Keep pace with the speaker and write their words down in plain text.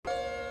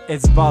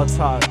It's ball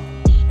talk.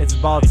 It's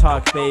ball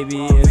talk,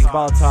 baby. It's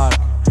ball talk.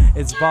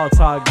 It's ball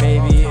talk,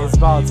 baby. It's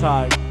ball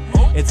talk.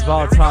 It's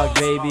ball talk,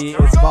 baby.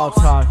 It's ball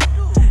talk.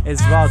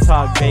 It's ball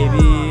talk,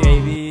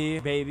 baby.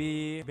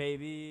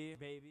 Baby.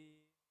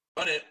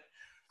 On it.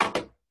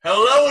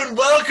 Hello and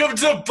welcome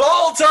to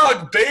Ball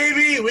Talk,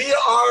 baby. We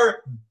are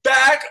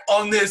back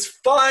on this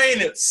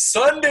fine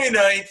Sunday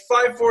night,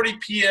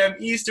 5:40 p.m.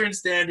 Eastern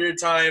Standard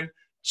Time.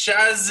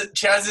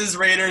 Chazz's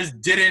Raiders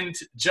didn't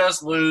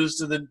just lose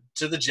to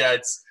the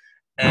Jets,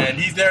 and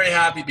he's very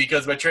happy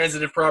because by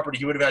transitive property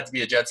he would have had to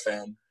be a Jets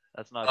fan.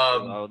 That's not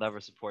true. I will never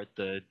support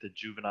the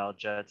juvenile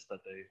Jets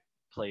that they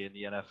play in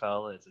the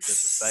NFL. It's a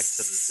disrespect to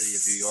the city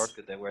of New York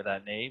that they wear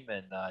that name,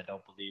 and I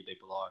don't believe they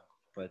belong.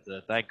 But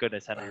thank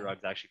goodness Henry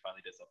Ruggs actually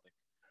finally did something.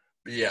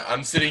 Yeah,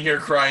 I'm sitting here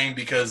crying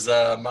because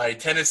my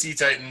Tennessee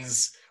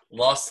Titans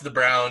lost to the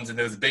Browns, and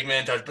there was a big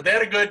man touch. But they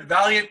had a good,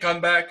 valiant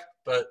comeback.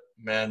 But,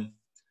 man,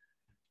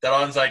 that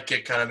onside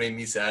kick kind of made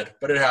me sad.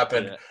 But it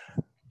happened. Yeah.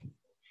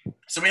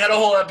 So we had a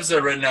whole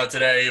episode written out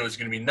today. It was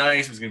going to be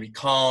nice. It was going to be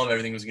calm.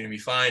 Everything was going to be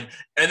fine.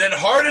 And then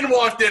Harden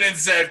walked in and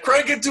said,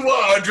 crank it to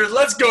 100.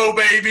 Let's go,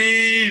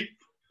 baby.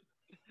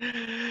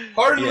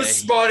 Harden was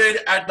spotted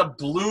at the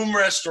Bloom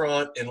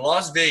restaurant in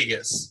Las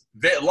Vegas.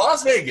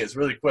 Las Vegas,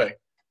 really quick.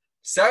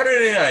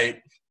 Saturday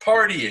night,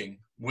 partying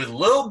with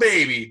Lil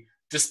Baby,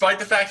 despite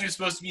the fact he was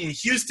supposed to be in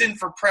Houston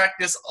for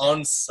practice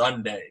on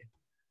Sunday.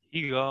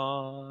 He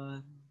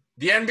gone.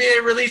 The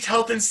NBA released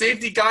health and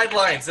safety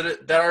guidelines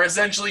that are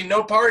essentially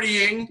no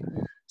partying,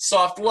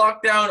 soft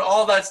lockdown,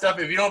 all that stuff.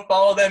 If you don't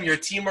follow them, your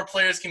team or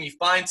players can be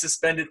fined,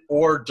 suspended,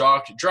 or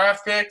docked.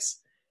 Draft picks.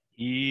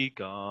 He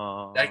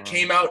gone. That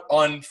came out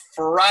on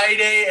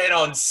Friday, and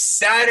on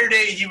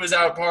Saturday he was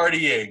out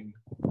partying.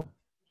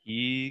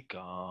 He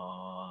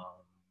gone.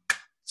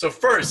 So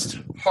first,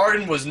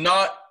 Harden was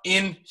not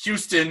in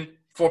Houston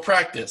for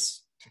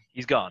practice.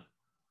 He's gone.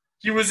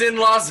 He was in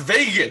Las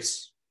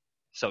Vegas.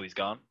 So he's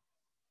gone?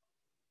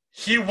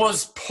 He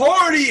was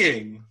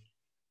partying.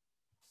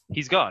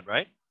 He's gone,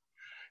 right?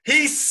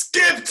 He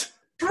skipped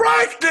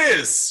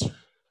practice.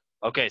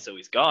 Okay, so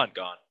he's gone.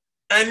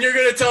 And you're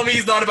going to tell me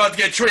he's not about to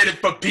get traded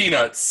for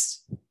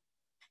peanuts.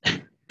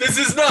 This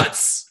is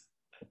nuts.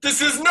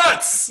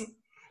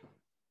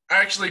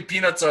 Actually,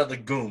 peanuts are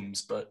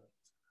legumes, but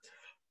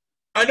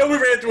I know we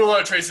ran through a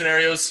lot of trade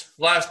scenarios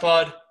last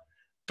pod,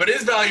 but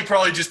his value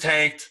probably just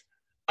tanked.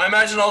 I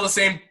imagine all the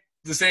same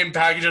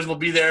packages will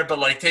be there, but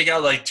take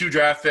out 2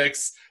 draft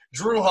picks.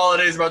 Drew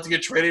Holiday is about to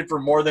get traded for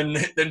more than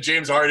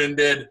James Harden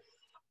did.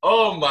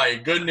 Oh my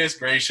goodness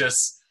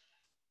gracious.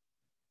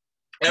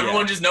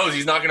 Everyone just knows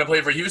he's not going to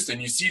play for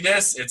Houston. You see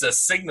this? It's a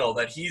signal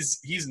that he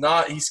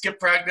skipped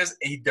practice.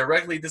 He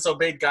directly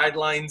disobeyed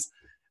guidelines.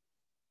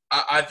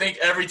 I think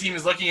every team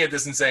is looking at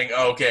this and saying,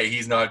 oh, okay,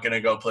 he's not going to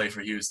go play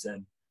for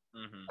Houston.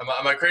 Mm-hmm.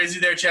 Am I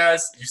crazy there,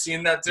 Chaz? You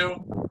seeing that too?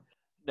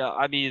 No,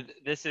 I mean,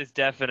 this is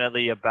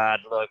definitely a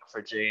bad look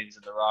for James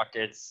and the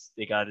Rockets.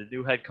 They got a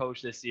new head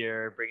coach this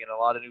year, bringing a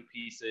lot of new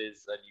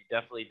pieces, and you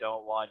definitely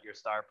don't want your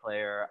star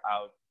player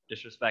out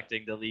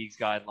disrespecting the league's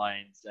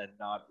guidelines and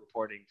not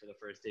reporting for the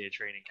first day of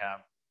training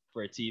camp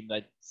for a team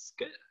that's,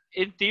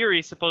 in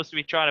theory, supposed to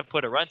be trying to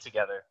put a run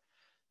together.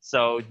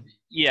 So,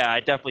 yeah,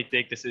 I definitely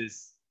think this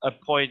is a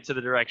point to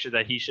the direction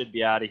that he should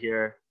be out of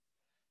here.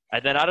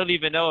 And then I don't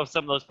even know if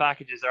some of those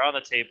packages are on the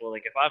table.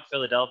 If I'm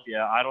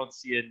Philadelphia, I don't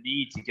see a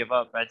need to give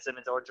up Ben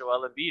Simmons or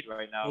Joel Embiid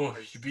right now. Oh,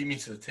 you beat me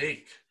to the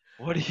take.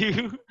 What do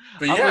you?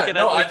 But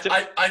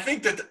I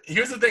think that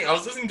here's the thing. I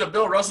was listening to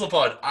Bill Russell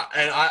pod,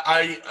 and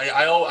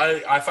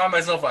I find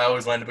myself I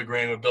always wind up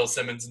agreeing with Bill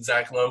Simmons and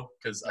Zach Lowe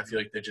because I feel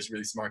like they're just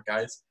really smart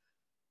guys.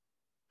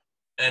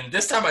 And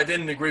this time I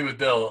didn't agree with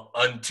Bill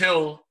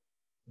until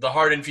the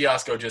Harden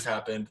fiasco just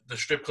happened, the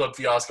strip club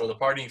fiasco, the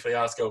partying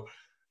fiasco.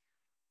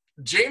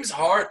 James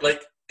Harden,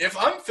 if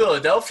I'm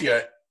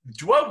Philadelphia,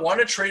 do I want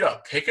to trade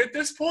a pick at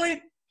this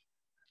point?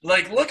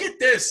 Look at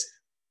this.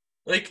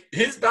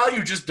 His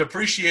value just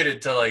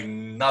depreciated to,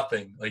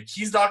 nothing.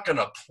 He's not going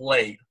to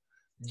play.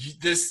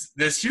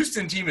 This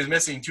Houston team is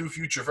missing 2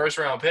 future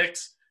first-round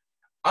picks.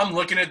 I'm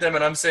looking at them,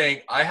 and I'm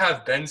saying, I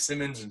have Ben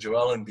Simmons and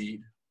Joel Embiid.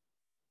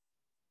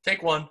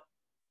 Take one.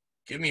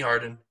 Give me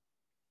Harden.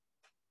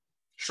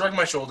 Shrug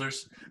my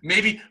shoulders.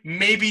 Maybe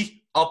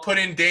I'll put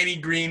in Danny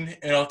Green,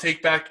 and I'll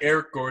take back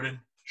Eric Gordon.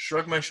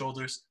 Shrug my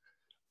shoulders.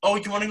 Oh,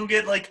 you want to go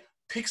get,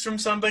 picks from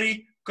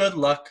somebody? Good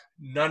luck.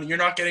 You're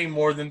not getting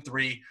more than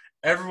 3.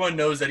 Everyone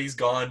knows that he's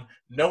gone.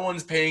 No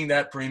one's paying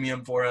that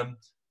premium for him.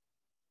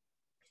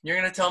 You're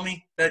going to tell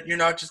me that you're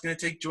not just going to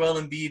take Joel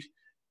Embiid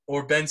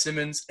or Ben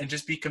Simmons and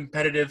just be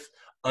competitive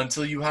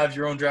until you have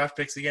your own draft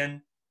picks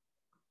again?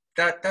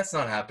 That's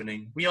not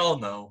happening. We all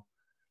know.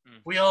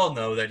 We all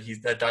know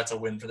that that's a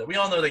win for them. We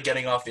all know that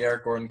getting off the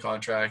Eric Gordon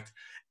contract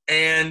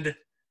and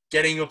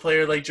getting a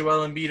player like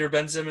Joel Embiid or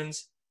Ben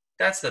Simmons,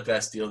 that's the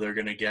best deal they're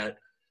going to get.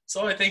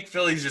 So I think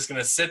Philly's just going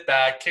to sit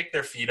back, kick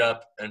their feet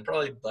up, and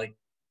probably,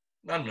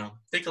 I don't know,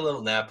 take a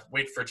little nap,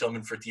 wait for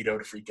Tillman Fertitta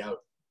to freak out.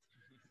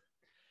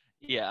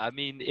 Yeah, I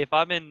mean, if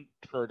I'm in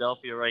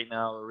Philadelphia right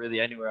now or really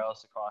anywhere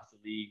else across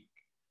the league,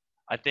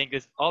 I think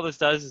all this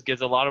does is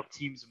gives a lot of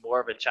teams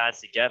more of a chance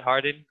to get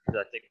Harden, because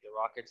I think the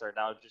Rockets are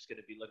now just going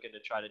to be looking to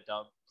try to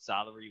dump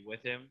salary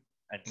with him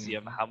and see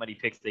how many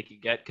picks they can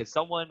get. Because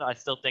someone I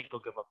still think will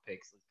give up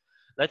picks.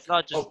 Let's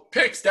not just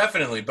picks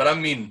definitely, but I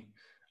mean,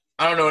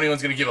 I don't know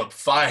anyone's going to give up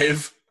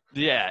 5.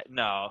 Yeah,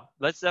 no.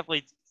 Let's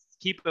definitely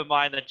keep in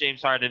mind that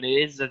James Harden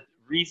is a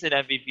recent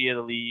MVP of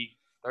the league,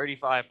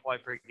 35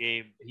 point per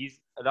game. He's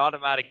an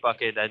automatic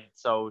bucket, and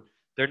so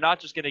they're not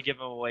just going to give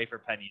him away for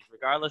pennies,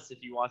 regardless if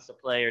he wants to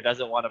play or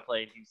doesn't want to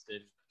play in Houston.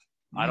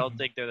 I don't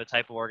think they're the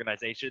type of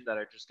organization that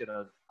are just going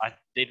to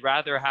 – they'd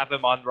rather have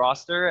him on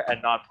roster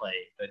and not play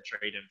than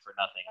trade him for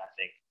nothing, I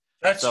think.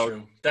 That's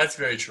true. That's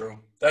very true.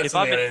 That's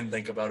something I didn't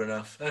think about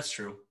enough. That's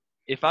true.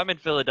 If I'm in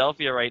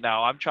Philadelphia right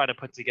now, I'm trying to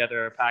put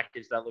together a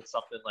package that looks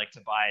something like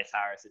Tobias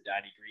Harris and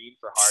Danny Green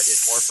for Harden,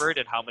 Horford,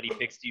 and how many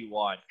picks do you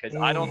want? Because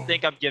I don't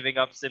think I'm giving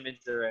up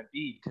Simmons or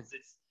Embiid, because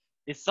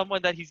it's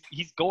someone that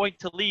he's going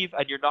to leave,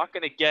 and you're not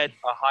going to get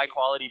a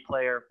high-quality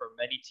player from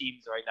many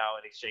teams right now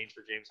in exchange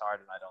for James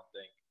Harden, I don't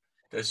think.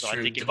 That's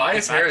true.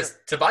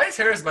 Tobias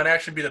Harris might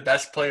actually be the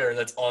best player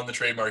that's on the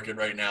trade market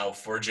right now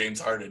for James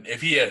Harden,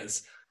 if he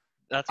is.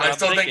 That's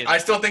what I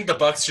still think the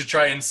Bucks should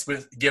try and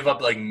give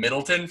up like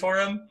Middleton for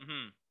him.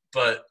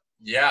 But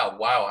yeah,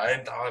 wow, I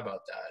hadn't thought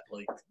about that.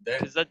 Like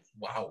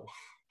wow.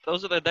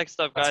 Those are the next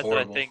up guys that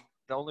I think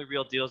the only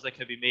real deals that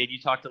could be made. You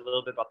talked a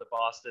little bit about the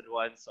Boston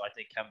one, so I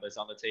think Kemba's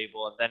on the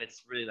table, and then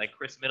it's really like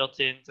Chris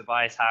Middleton,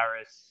 Tobias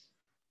Harris.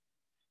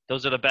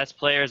 Those are the best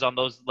players on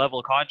those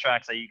level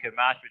contracts that you can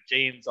match with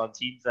James on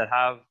teams that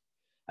have.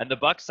 And the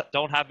Bucks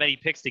don't have many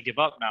picks to give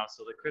up now,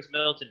 so the Chris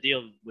Middleton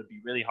deal would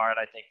be really hard,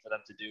 I think, for them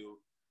to do.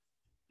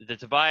 The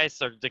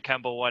Tobias or the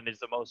Kemba one is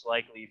the most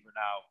likely for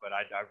now, but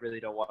I really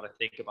don't want to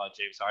think about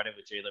James Harden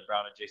with Jaylen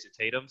Brown and Jason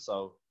Tatum.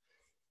 So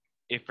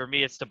for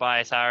me, it's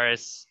Tobias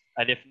Harris.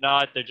 And if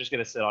not, they're just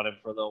going to sit on him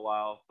for a little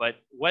while. But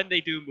when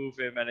they do move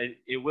him, and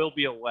it will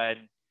be a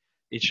when,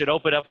 it should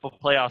open up a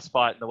playoff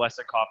spot in the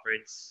Western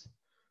Conference.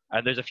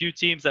 And there's a few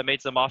teams that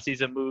made some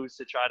offseason moves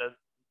to try to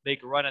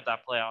make a run at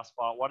that playoff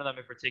spot. One of them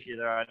in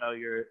particular, I know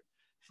you're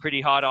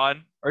pretty hot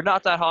on. Or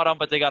not that hot on,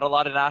 but they got a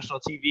lot of national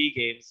TV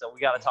games, so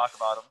we got to talk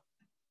about them.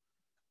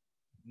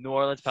 New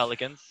Orleans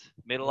Pelicans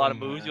made a lot of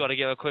moves. You want to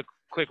give a quick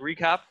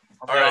recap?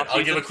 All right,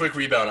 I'll give a quick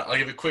rebound. I'll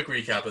give a quick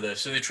recap of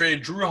this. So they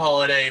traded Drew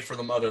Holiday for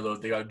the mother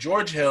load. They got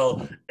George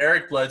Hill,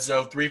 Eric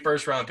Bledsoe, 3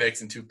 first-round picks,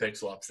 and 2 pick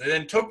swaps. They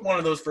then took one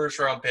of those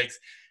first-round picks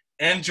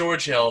and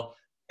George Hill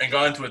and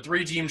got into a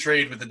 3-team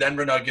trade with the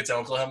Denver Nuggets and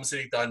Oklahoma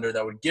City Thunder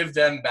that would give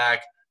them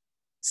back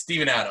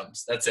Steven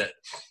Adams. That's it.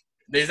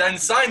 They then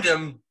signed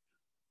him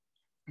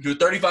to a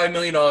 $35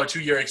 million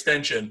 2-year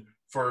extension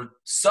for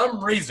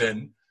some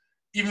reason.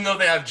 Even though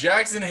they have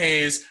Jackson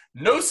Hayes,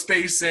 no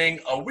spacing,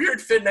 a weird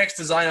fit next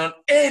to Zion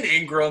and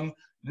Ingram,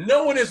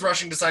 no one is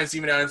rushing to sign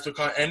Steven Adams to a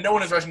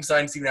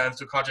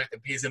contract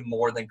that pays him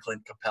more than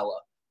Clint Capella.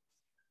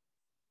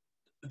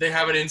 They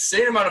have an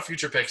insane amount of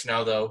future picks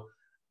now, though.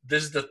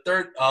 This is the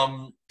third.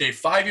 They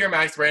 5-year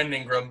max Brandon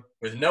Ingram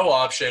with no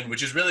option,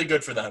 which is really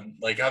good for them.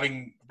 Like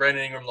having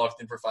Brandon Ingram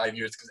locked in for 5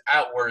 years, because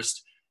at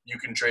worst you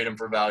can trade him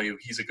for value.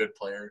 He's a good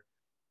player.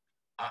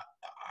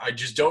 I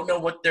just don't know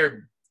what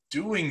they're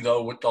doing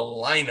though with the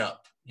lineup.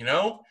 You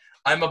know,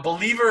 I'm a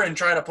believer in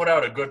trying to put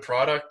out a good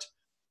product,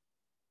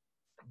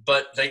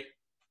 but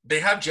they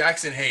have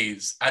Jackson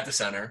Hayes at the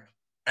center,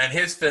 and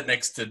his fit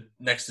next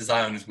to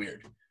Zion is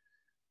weird.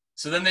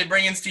 So then they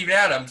bring in Steven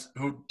Adams,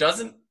 who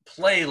doesn't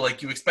play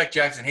like you expect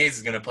Jackson Hayes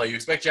is going to play. You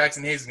expect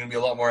Jackson Hayes is going to be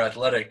a lot more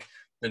athletic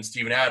than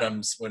Steven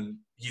Adams when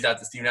he's at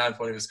the Steven Adams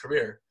point of his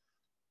career.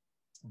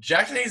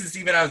 Jackson Hayes and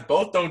Steven Adams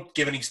both don't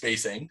give any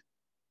spacing.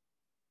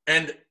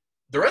 And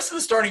the rest of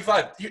the starting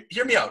 5,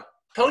 hear me out.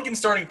 Pelicans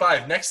starting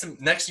 5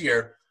 next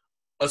year,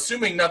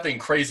 assuming nothing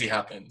crazy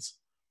happens.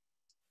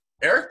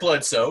 Eric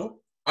Bledsoe,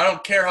 I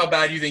don't care how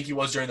bad you think he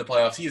was during the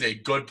playoffs. He's a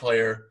good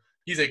player.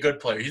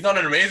 He's not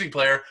an amazing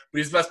player, but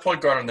he's the best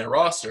point guard on their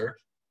roster.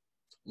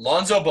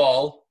 Lonzo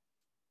Ball,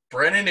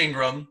 Brandon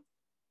Ingram,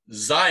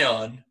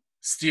 Zion,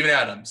 Steven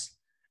Adams.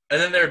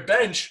 And then their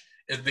bench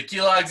is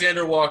Nickeil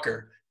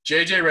Alexander-Walker,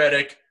 J.J.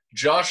 Redick,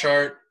 Josh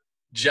Hart,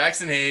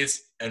 Jackson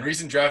Hayes, and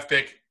recent draft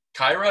pick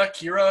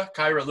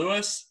Kyra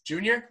Lewis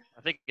Jr.?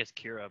 I think it's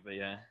Kira, but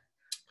yeah.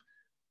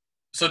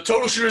 So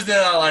total shooters in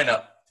that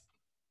lineup.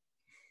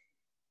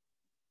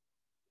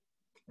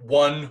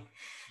 1.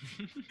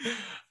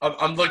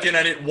 I'm looking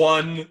at it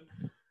 1.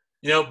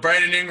 You know,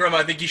 Brandon Ingram,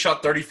 I think he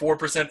shot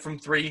 34% from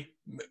 3.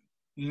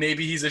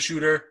 Maybe he's a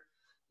shooter.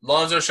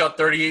 Lonzo shot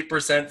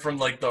 38% from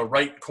like the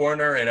right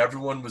corner, and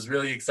everyone was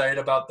really excited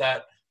about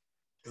that.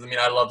 Because I mean,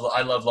 I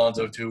love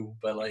Lonzo too,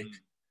 but like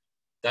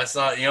that's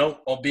not, you know,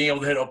 being able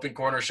to hit open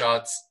corner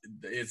shots.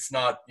 It's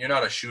not, you're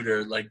not a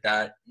shooter like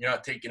that. You're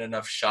not taking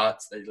enough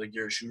shots that like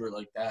you're a shooter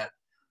like that.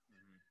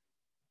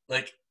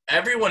 Like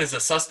everyone is a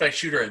suspect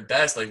shooter at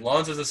best. Like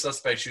Lonzo's a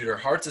suspect shooter,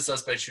 Hart's a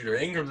suspect shooter,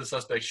 Ingram's a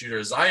suspect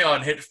shooter.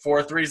 Zion hit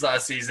 4 threes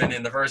last season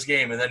in the first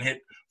game, and then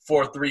hit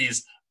 4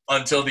 threes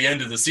until the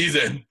end of the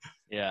season.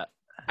 Yeah.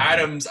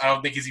 Adams, I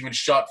don't think he's even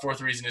shot 4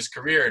 threes in his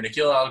career.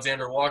 Nickeil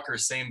Alexander-Walker,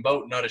 same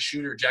boat, not a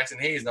shooter. Jackson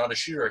Hayes, not a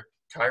shooter.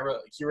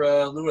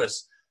 Kira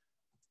Lewis,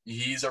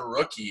 he's a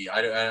rookie.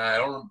 I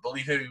don't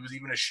believe he was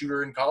even a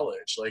shooter in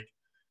college. Like,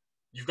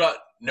 you've got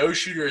no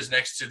shooters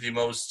next to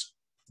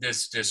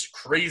this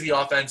crazy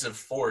offensive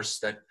force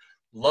that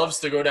loves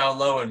to go down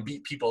low and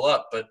beat people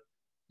up, but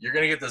you're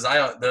gonna get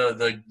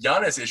the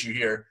Giannis issue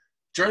here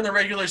during the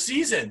regular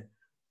season.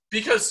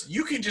 Because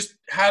you can just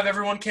have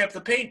everyone camp the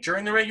paint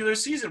during the regular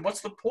season.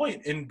 What's the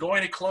point in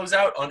going to close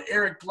out on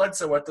Eric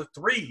Bledsoe at the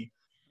 3?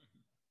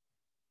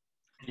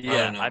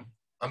 Yeah,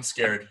 I'm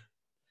scared.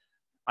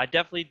 I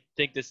definitely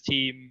think this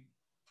team,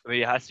 I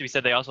mean, it has to be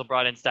said, they also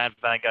brought in Stan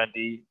Van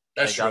Gundy.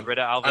 That's true. Got rid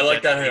of Alvin I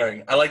like that Gentry.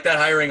 hiring. I like that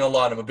hiring a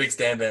lot. I'm a big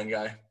Stan Van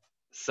guy.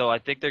 So I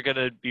think they're going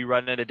to be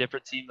running a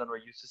different team than we're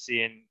used to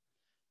seeing.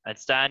 And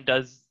Stan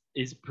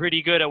is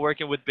pretty good at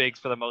working with bigs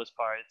for the most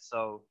part.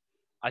 So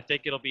I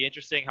think it'll be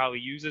interesting how he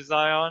uses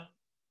Zion.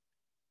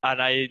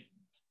 And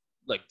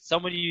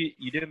someone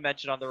you didn't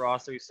mention on the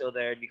roster who's still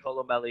there,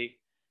 Nicolo Melli.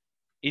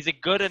 He's a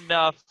good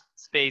enough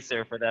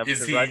spacer for them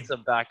to run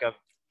some backup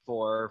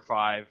 4 or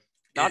 5.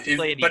 Not to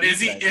play any but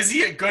defense. is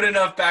he a good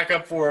enough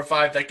backup 4 or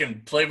 5 that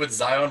can play with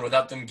Zion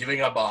without them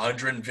giving up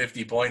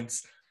 150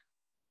 points?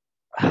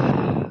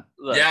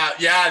 Look,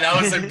 Yeah,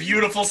 that was a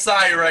beautiful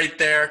sigh right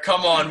there.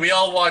 Come on, we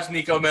all watched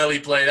Nico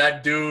Melli play.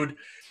 That dude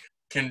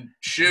can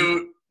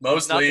shoot.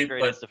 Mostly, not the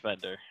greatest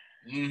defender.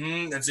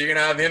 And so you're going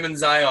to have him and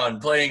Zion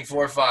playing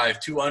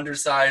 4-5, 2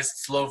 undersized,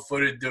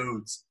 slow-footed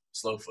dudes.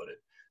 Slow-footed.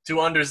 2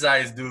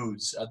 undersized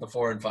dudes at the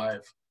 4 and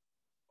 5.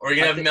 Or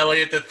you're going to have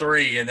Melli at the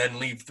 3 and then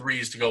leave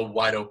 3s to go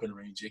wide open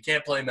range. You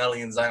can't play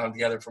Melli and Zion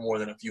together for more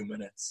than a few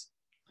minutes.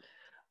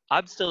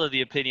 I'm still of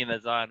the opinion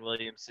that Zion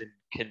Williamson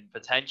can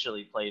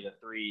potentially play the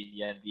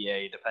 3 in the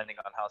NBA, depending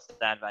on how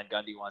Stan Van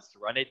Gundy wants to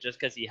run it, just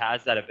because he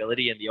has that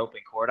ability in the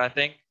open court, I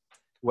think.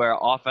 Where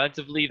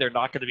offensively, they're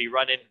not going to be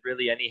running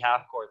really any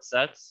half-court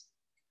sets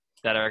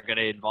that are going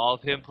to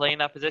involve him playing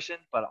that position,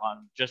 but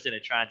on just in a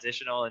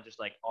transitional and just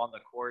like on the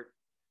court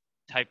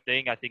type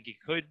thing, I think it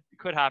could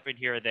happen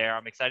here or there.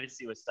 I'm excited to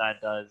see what Stan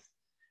does,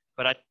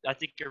 but I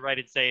think you're right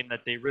in saying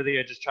that they really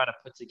are just trying to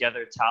put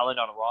together talent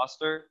on a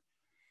roster,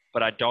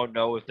 but I don't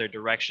know if their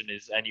direction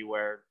is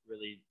anywhere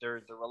really.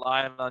 They're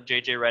relying on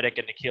JJ Redick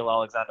and Nickeil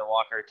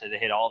Alexander-Walker to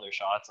hit all their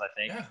shots, I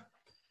think. Yeah.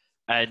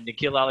 And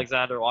Nickeil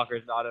Alexander-Walker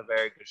is not a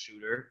very good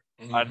shooter.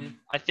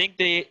 I think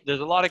there's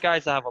a lot of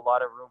guys that have a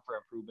lot of room for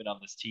improvement on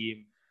this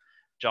team.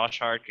 Josh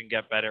Hart can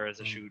get better as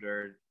a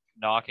shooter.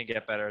 Nah can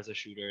get better as a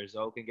shooter.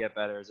 Zoe can get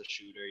better as a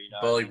shooter. You know.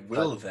 Well,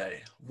 will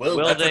they?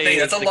 That's the thing.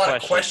 That's a lot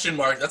of question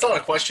marks. That's a lot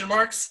of question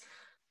marks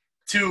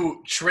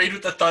to trade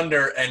with the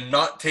Thunder and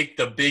not take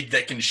the big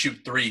that can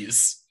shoot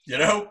 3s. You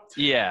know?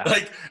 Yeah.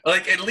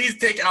 Like at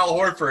least take Al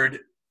Horford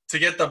to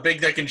get the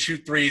big that can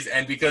shoot 3s,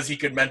 and because he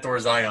could mentor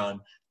Zion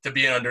to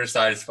be an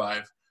undersized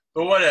 5.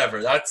 But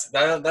whatever, that's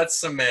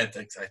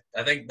semantics.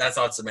 I think that's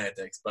not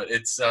semantics, but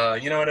it's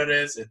you know what it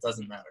is? It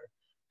doesn't matter.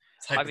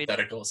 It's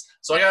hypotheticals.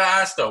 So I gotta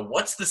ask though,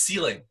 what's the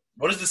ceiling?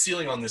 What is the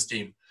ceiling on this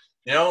team?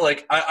 You know,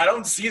 like I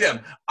don't see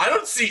them. I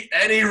don't see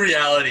any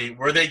reality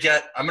where they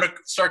get. I'm gonna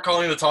start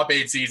calling the top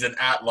 8 seeds an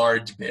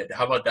at-large bid.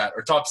 How about that?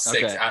 Or top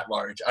 6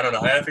 at-large. I don't know.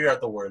 I gotta figure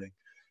out the wording.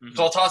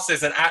 Call top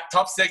 6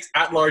 top 6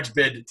 at-large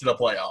bid to the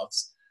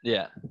playoffs.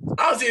 Yeah.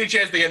 I don't see any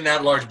chance they get an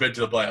at-large bid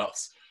to the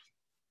playoffs.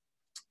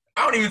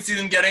 I don't even see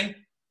them getting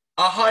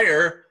a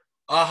higher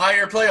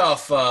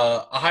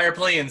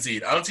play-in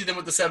seed. I don't see them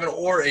with the 7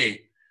 or 8.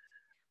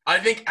 I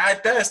think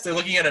at best they're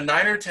looking at a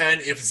 9 or 10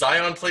 if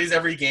Zion plays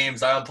every game,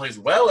 Zion plays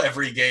well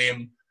every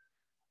game,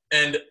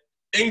 and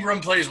Ingram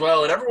plays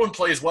well, and everyone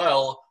plays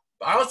well.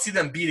 I don't see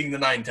them beating the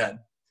 9-10.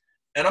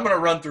 And I'm going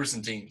to run through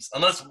some teams,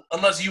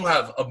 unless you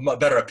have a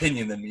better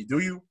opinion than me. Do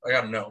you? I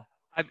got to know.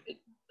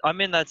 I'm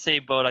in that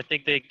same boat. I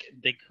think they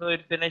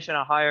could finish in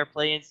a higher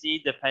play-in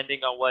seed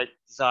depending on what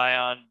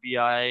Zion,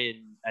 BI,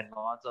 and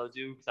Lonzo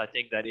do, because I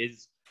think that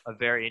is a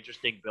very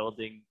interesting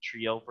building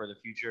trio for the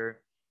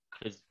future.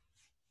 Because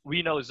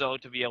we know Zoe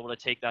to be able to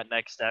take that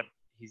next step.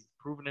 He's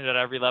proven it at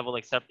every level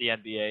except the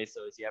NBA.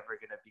 So is he ever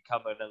going to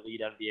become an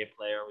elite NBA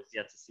player? Was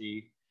yet to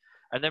see.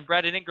 And then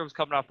Brandon Ingram's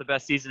coming off the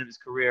best season of his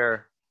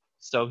career,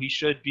 so he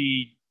should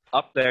be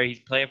up there. He's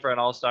playing for an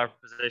all-star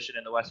position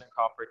in the Western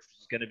Conference,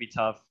 which is going to be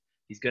tough.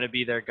 He's going to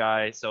be their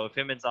guy. So if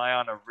him and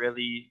Zion are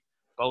really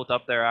both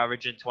up there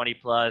averaging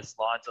 20-plus,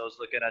 Lonzo's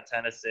looking at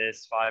 10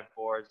 assists, 5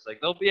 boards, like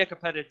they'll be a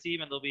competitive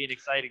team and they'll be an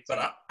exciting team.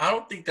 But I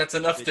don't think that's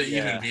enough to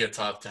even be a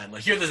top 10.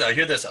 Like, hear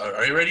this out.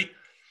 Are you ready?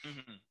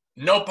 Mm-hmm.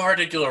 No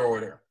particular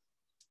order.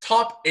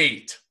 Top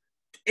 8.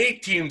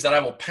 8 teams that I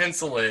will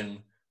pencil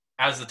in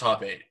as the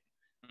top 8.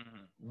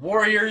 Mm-hmm.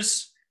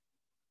 Warriors,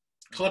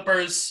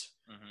 Clippers,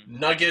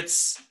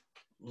 Nuggets,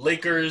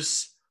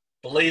 Lakers,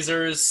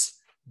 Blazers,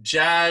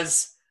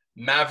 Jazz,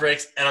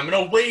 Mavericks, and I'm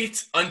going to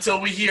wait until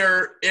we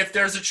hear if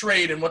there's a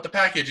trade and what the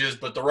package is,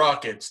 but the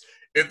Rockets.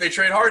 If they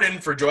trade Harden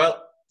for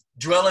Joel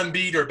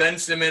Embiid or Ben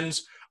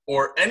Simmons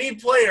or any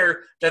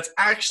player that's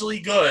actually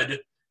good,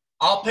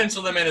 I'll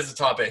pencil them in as the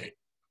top 8.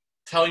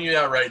 Telling you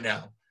that right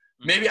now.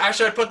 Maybe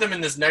actually I'd put them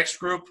in this next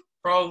group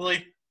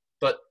probably,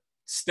 but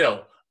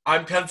still,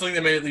 I'm penciling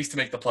them in at least to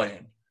make the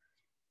play-in.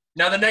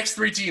 Now the next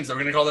 3 teams, we're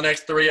going to call the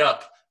next 3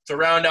 up to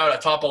round out a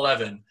top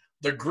 11.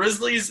 The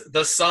Grizzlies,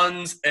 the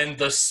Suns, and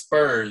the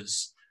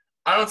Spurs.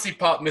 I don't see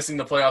Pop missing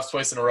the playoffs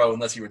twice in a row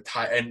unless he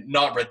retire and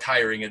not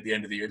retiring at the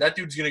end of the year. That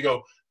dude's going to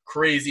go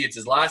crazy. It's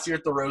his last year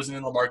at the Rosen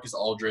and LaMarcus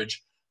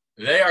Aldridge.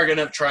 They are going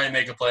to try and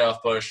make a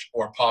playoff push,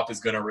 or Pop is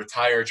going to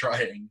retire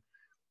trying.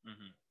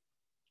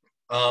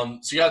 So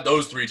you got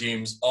those 3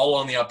 teams, all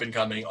on the up and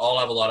coming, all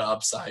have a lot of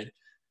upside.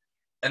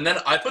 And then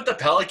I put the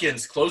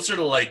Pelicans closer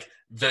to like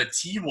the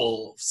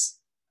T-Wolves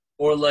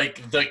or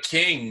like the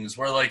Kings,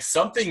 where like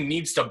something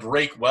needs to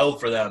break well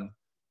for them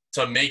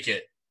to make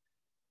it.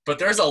 But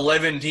there's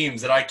 11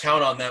 teams that I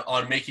count on them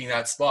on making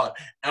that spot.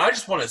 And I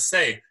just want to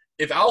say,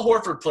 if Al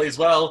Horford plays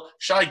well,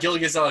 Shai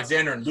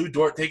Gilgeous-Alexander and Lou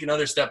Dort take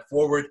another step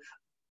forward,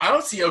 I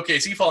don't see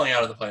OKC falling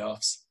out of the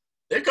playoffs.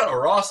 They've got a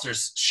roster: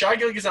 Shai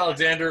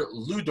Gilgeous-Alexander,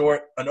 Lou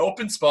Dort, an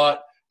open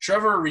spot,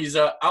 Trevor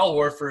Ariza, Al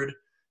Horford.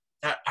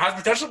 Has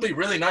potential to be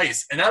really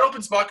nice. And that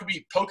open spot could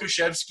be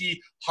Pokusevski,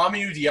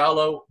 Hamidou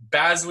Diallo,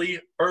 Basley,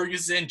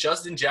 Ferguson,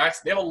 Justin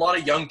Jackson. They have a lot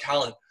of young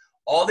talent.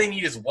 All they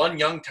need is one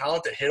young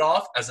talent to hit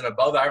off as an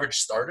above-average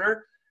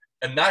starter,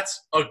 and that's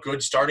a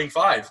good starting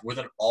 5 with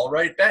an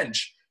all-right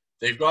bench.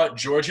 They've got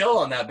George Hill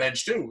on that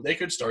bench too. They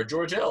could start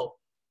George Hill.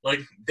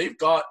 Like, they've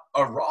got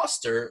a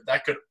roster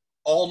that could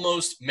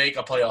almost make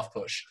a playoff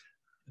push.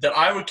 That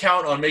I would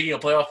count on making a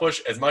playoff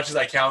push as much as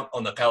I count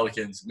on the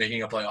Pelicans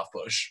making a playoff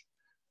push.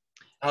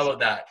 How about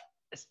that?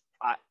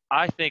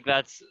 I think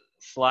that's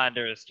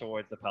slanderous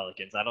towards the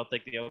Pelicans. I don't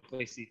think the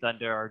OKC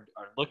Thunder are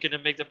looking to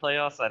make the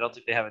playoffs. I don't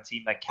think they have a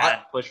team that can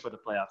push for the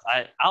playoffs.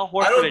 Al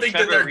Horford and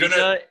Trevor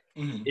Ariza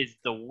is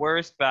the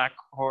worst front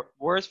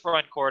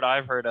court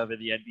I've heard of in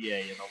the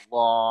NBA in a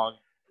long,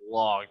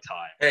 long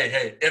time.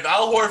 Hey, if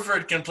Al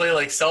Horford can play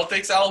like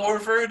Celtics Al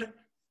Horford,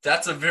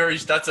 that's a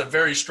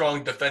very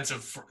strong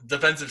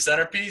defensive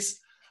centerpiece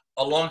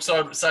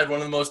alongside one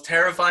of the most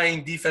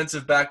terrifying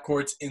defensive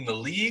backcourts in the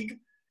league.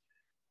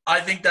 I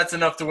think that's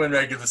enough to win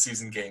regular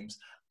season games.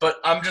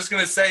 But I'm just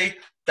going to say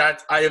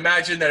that I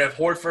imagine that if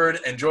Horford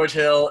and George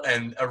Hill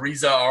and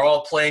Ariza are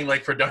all playing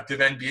like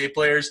productive NBA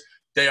players,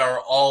 they are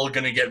all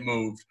going to get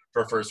moved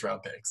for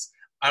first-round picks.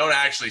 I don't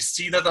actually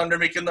see the Thunder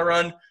making the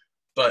run,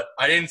 but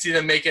I didn't see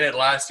them making it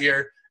last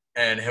year,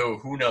 and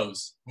who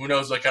knows? Who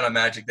knows what kind of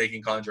magic they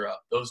can conjure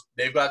up.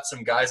 They've got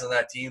some guys on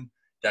that team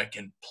that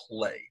can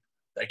play,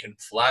 that can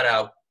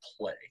flat-out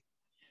play.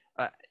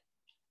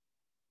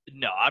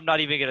 No, I'm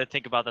not even going to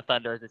think about the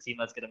Thunder as a team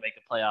that's going to make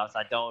the playoffs.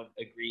 I don't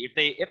agree.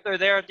 If they're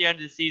there at the end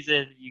of the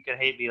season, you can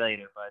hate me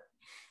later. But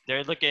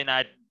they're looking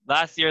at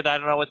last year. I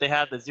don't know what they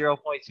had, the 0.2%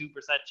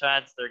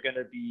 chance. They're going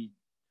to be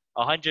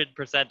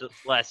 100%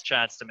 less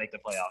chance to make the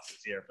playoffs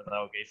this year for the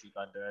OKC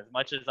Thunder. As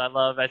much as I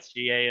love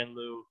SGA and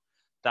Lou,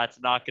 that's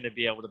not going to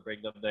be able to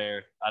bring them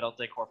there. I don't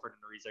think Horford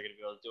and Ariza are going to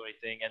be able to do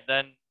anything. And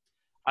then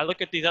I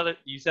look at these other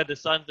 – you said the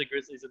Suns, the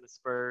Grizzlies, and the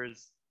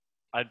Spurs.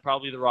 I'd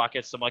probably the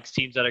Rockets amongst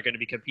teams that are going to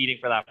be competing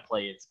for that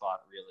play-in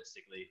spot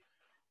realistically.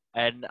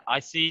 And I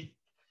see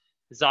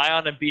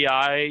Zion and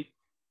B.I.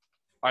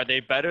 Are they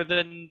better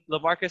than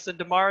LaMarcus and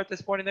DeMar at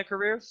this point in their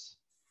careers?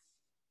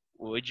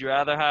 Would you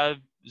rather have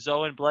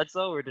Zoe and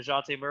Bledsoe or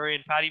DeJounte Murray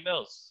and Patty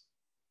Mills?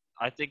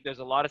 I think there's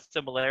a lot of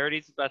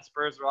similarities with that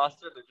Spurs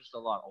roster. They're just a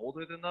lot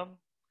older than them.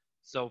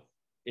 So,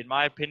 in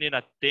my opinion,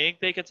 I think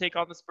they could take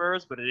on the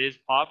Spurs, but it is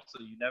Pop, so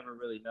you never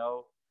really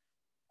know.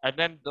 And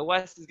then the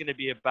West is going to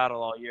be a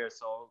battle all year,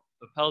 so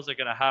the Pels are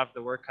going to have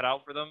the work cut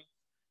out for them.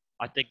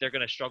 I think they're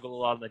going to struggle a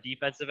lot on the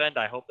defensive end.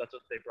 I hope that's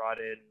what they brought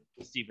in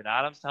Steven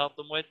Adams to help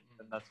them with,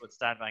 and that's what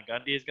Stan Van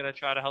Gundy is going to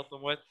try to help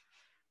them with.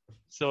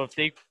 So if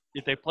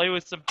they play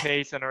with some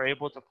pace and are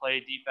able to play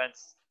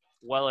defense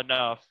well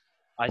enough,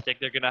 I think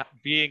they're going to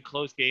be in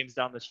close games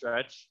down the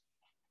stretch,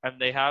 and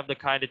they have the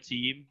kind of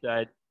team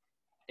that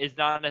is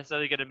not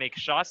necessarily going to make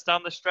shots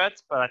down the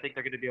stretch, but I think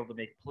they're going to be able to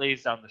make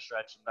plays down the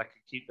stretch, and that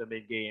can keep them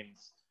in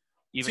games,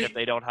 even if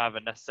they don't have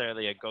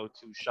necessarily a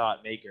go-to shot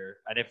maker.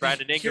 And if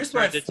Brandon Ingram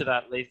turns into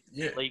that late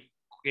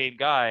game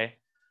guy,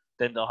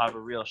 then they'll have a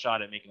real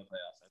shot at making the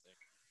playoffs, I think.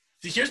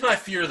 See, here's my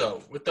fear,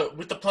 though, with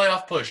the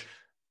playoff push.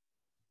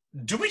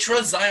 Do we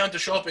trust Zion to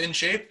show up in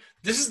shape?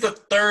 This is the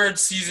 3rd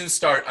season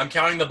start. I'm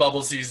counting the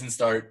bubble season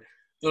start.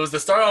 So it was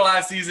the start of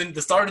last season,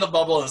 the start of the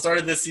bubble, and the start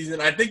of this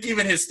season. I think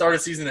even his start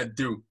of season at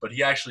Duke, but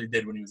he actually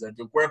did when he was at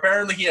Duke, where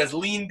apparently he has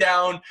leaned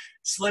down,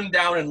 slimmed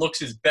down, and looks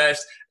his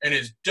best, and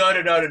is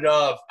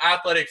da-da-da-da-da,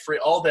 athletic free,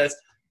 all this.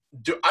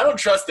 I don't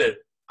trust it.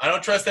 I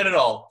don't trust it at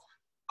all.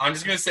 I'm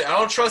just going to say I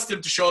don't trust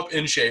him to show up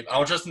in shape. I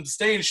don't trust him to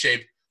stay in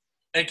shape.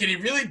 And can he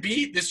really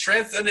be this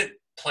transcendent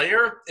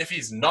player if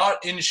he's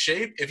not in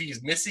shape, if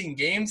he's missing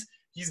games?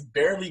 He's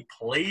barely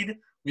played.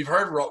 We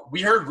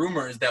heard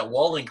rumors that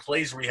Wall and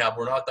Clay's rehab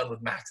were not done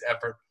with max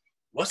effort.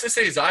 What's to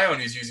say Zion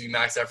is using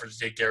max effort to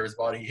take care of his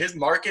body? His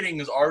marketing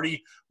is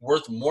already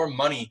worth more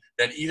money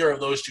than either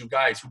of those two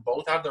guys, who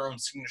both have their own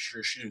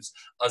signature shoes.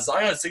 A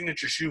Zion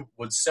signature shoe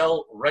would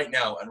sell right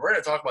now, and we're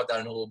going to talk about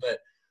that in a little bit.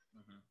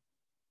 Mm-hmm.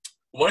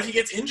 What if he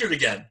gets injured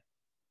again?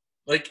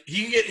 Like,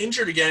 he can get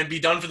injured again and be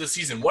done for the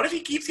season. What if he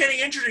keeps getting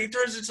injured and he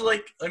turns into,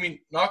 like, I mean,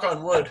 knock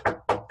on wood.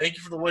 Thank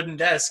you for the wooden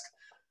desk.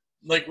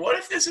 Like, what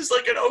if this is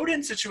like an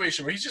Odin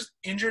situation where he's just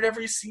injured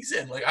every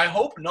season? Like, I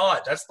hope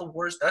not. That's the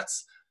worst.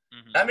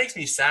 That makes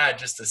me sad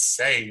just to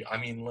say. I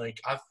mean,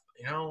 like,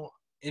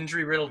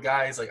 injury-riddled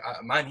guys, like,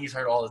 my knees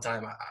hurt all the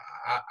time.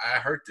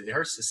 It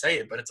hurts to say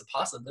it, but it's a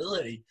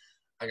possibility.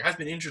 Like, I've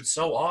been injured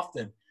so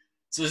often.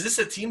 So is this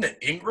a team that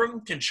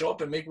Ingram can show up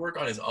and make work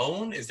on his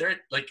own? Is there,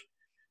 like,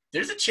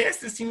 there's a chance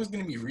this team is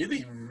going to be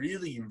really,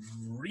 really,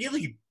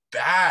 really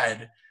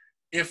bad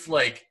if,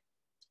 like,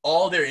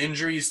 all their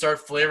injuries start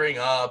flaring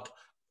up,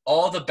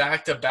 all the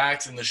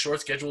back-to-backs and the short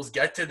schedules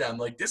get to them.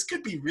 Like, this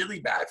could be really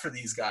bad for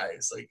these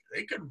guys. Like,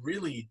 they could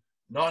really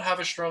not have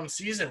a strong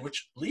season,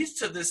 which leads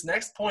to this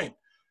next point.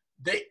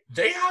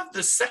 They have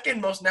the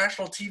second most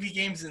national TV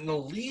games in the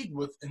league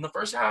in the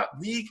first half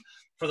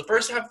for the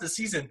first half of the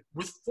season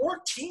with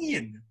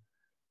 14.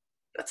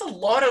 That's a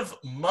lot of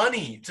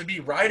money to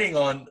be riding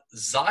on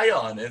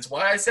Zion. It's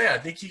why I say I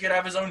think he could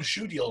have his own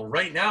shoe deal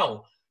right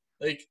now.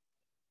 Like,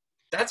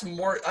 that's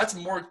more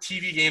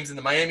TV games than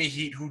the Miami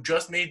Heat, who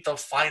just made the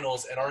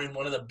finals and are in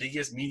one of the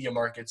biggest media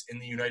markets in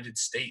the United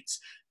States.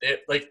 They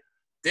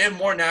have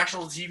more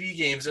national TV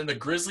games than the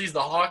Grizzlies,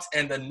 the Hawks,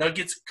 and the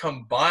Nuggets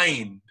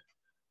combined.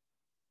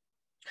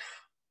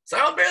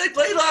 Zion barely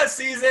played last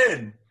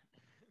season.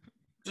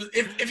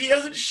 If he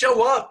doesn't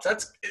show up,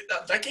 that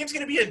game's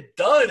going to be a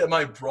dud. Am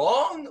I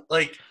wrong?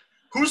 Like,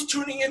 who's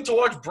tuning in to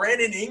watch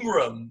Brandon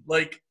Ingram?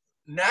 Like,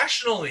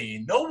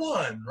 nationally, no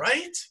one,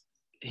 right?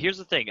 Here's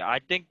the thing. I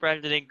think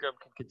Brandon Ingram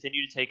can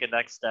continue to take a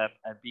next step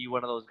and be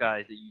one of those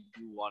guys that you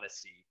do want to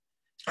see.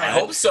 I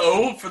hope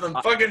so. For the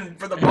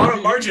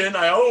bottom margin,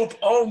 I hope.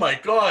 Oh my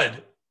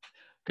God.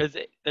 Because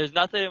there's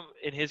nothing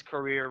in his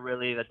career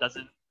really that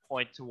doesn't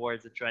point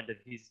towards a trend of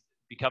he's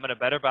becoming a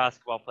better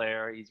basketball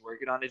player. He's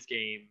working on his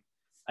game.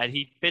 And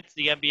he fits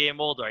the NBA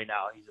mold right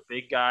now. He's a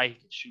big guy. He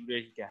can shoot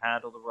it. He can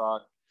handle the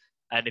rock.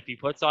 And if he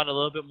puts on a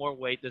little bit more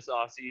weight this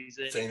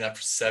offseason, saying that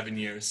for 7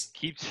 years,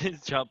 keeps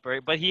his jumper.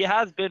 But he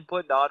has been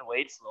putting on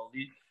weight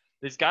slowly.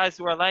 There's guys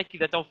who are lanky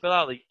that don't fill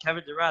out. Like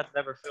Kevin Durant's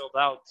never filled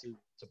out to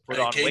put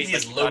on weight. KD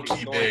is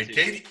low-key big.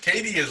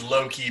 KD is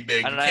low-key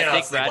big. You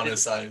cannot sleep on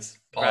his size.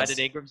 Brandon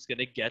Ingram's going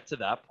to get to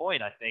that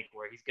point, I think,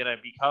 where he's going to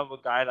become a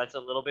guy that's a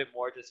little bit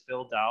more just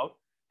filled out,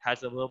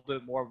 has a little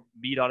bit more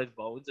meat on his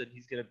bones, and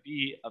he's going to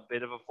be a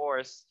bit of a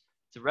force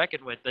to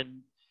reckon with.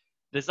 And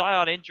the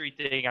Zion injury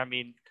thing, I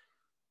mean,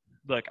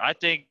 look, I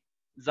think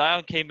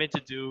Zion came into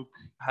Duke,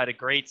 had a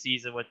great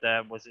season with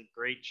them, was in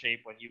great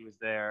shape when he was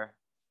there.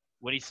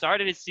 When he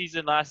started his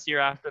season last year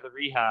after the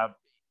rehab,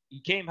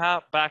 he came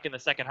back in the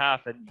second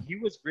half, and he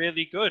was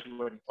really good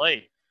when he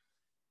played.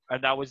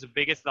 And that was the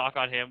biggest knock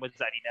on him, was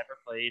that he never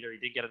played or he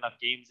didn't get enough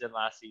games in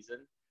last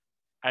season.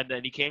 And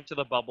then he came to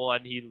the bubble,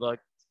 and he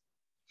looked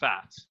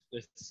fat.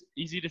 It's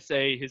easy to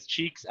say. His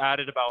cheeks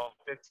added about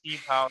 15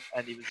 pounds,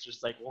 and he was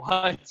just like,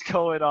 what's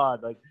going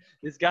on? Like,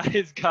 this guy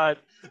has got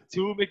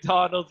 2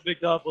 McDonald's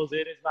McDoubles in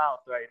his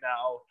mouth right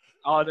now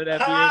on an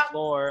NBA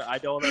floor. I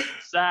don't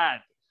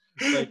understand.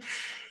 Like,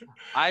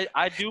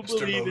 I do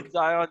believe in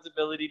Zion's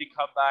ability to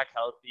come back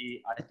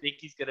healthy. I think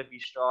he's going to be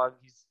strong.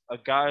 He's a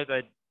guy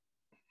that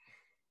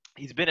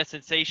he's been a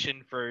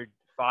sensation for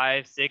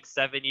 5, 6,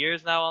 7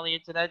 years now on the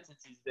internet,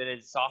 since he's been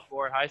in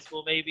sophomore in high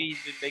school maybe.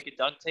 He's been making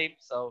dunk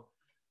tapes. So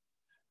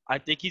I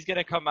think he's going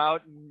to come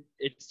out, and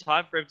it's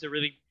time for him to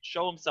really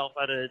show himself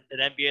at an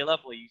NBA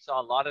level. You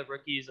saw a lot of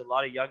rookies, a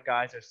lot of young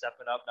guys are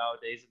stepping up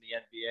nowadays in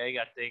the NBA.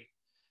 I think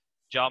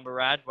John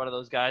Morant, one of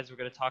those guys we're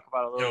going to talk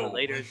about a little bit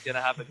later, is going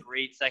to have a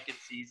great second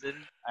season.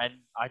 And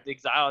I think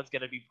Zion's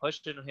going to be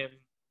pushing him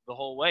the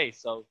whole way.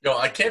 So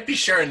I can't be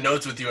sharing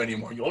notes with you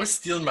anymore. You're always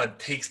stealing my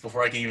takes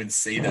before I can even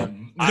say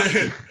them.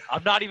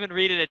 I'm not even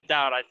reading it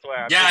down, I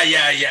swear. Yeah.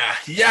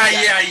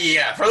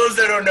 For those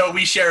that don't know,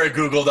 we share a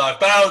Google Doc,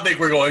 but I don't think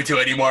we're going to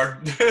anymore.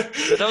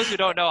 For those who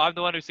don't know, I'm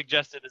the one who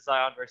suggested the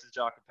Zion versus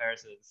Ja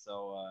comparison.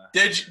 So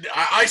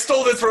I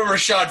stole this from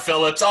Rashad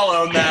Phillips. I'll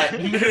own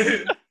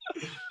that.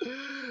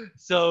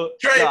 So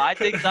no, I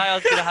think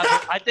Zion's gonna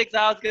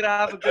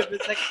have a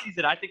good second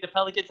season. I think the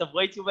Pelicans have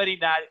way too many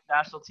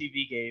national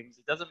TV games.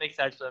 It doesn't make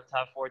sense for them to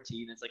have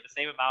 14. It's like the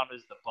same amount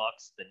as the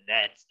Bucks, the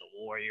Nets, the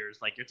Warriors.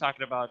 Like, you're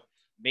talking about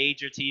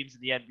major teams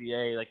in the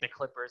NBA. Like the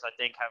Clippers, I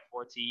think, have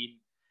 14,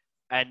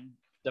 and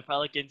the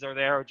Pelicans are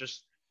there.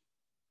 Just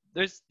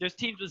there's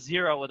teams with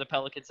 0 where the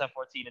Pelicans have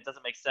 14. It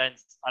doesn't make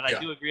sense. And I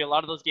do agree. A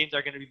lot of those games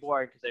are going to be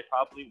boring because they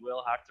probably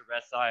will have to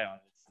rest Zion.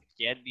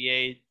 The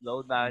NBA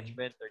load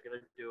management, they're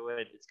going to do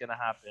it. It's going to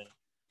happen.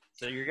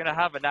 So you're going to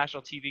have a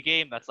national TV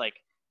game that's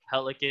like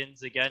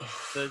Pelicans against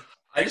the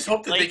I just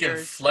hope that Lakers, they can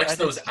flex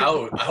those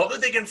out. I hope that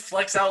they can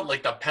flex out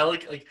like the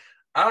Pelicans. Like,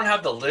 I don't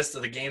have the list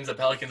of the games the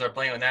Pelicans are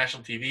playing on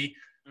national TV,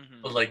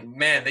 but like,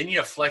 man, they need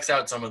to flex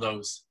out some of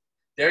those.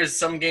 There's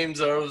some games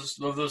of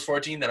those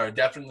 14 that are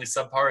definitely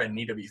subpar and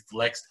need to be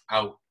flexed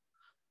out.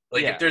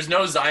 Like, if there's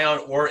no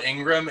Zion or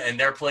Ingram and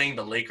they're playing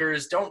the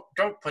Lakers, don't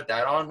put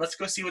that on. Let's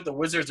go see what the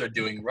Wizards are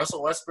doing.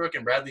 Russell Westbrook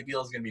and Bradley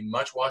Beal is going to be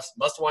must-watch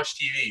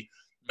TV.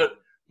 But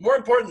more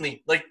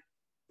importantly, like,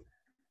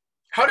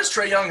 how does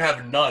Trae Young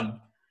have none?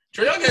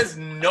 Trae Young has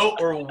no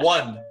or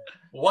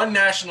one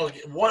national.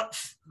 What?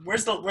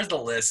 Where's the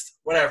list?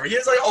 Whatever. He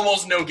has like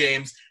almost no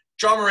games.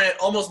 Ja Morant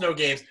almost no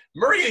games.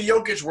 Murray and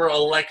Jokic were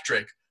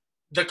electric.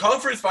 The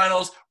conference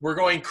finals were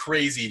going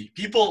crazy.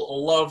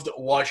 People loved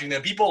watching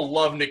them. People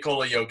love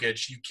Nikola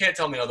Jokic. You can't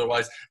tell me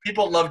otherwise.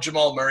 People love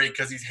Jamal Murray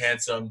because he's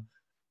handsome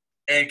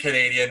and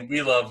Canadian.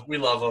 We love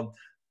him.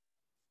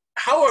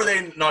 How are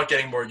they not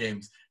getting more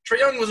games? Trae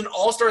Young was an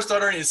all-star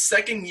starter in his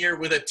second year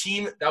with a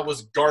team that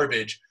was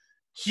garbage.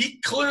 He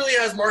clearly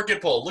has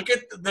market pull. Look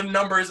at the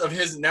numbers of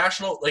his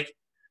national.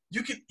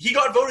 He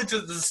got voted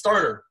to the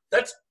starter.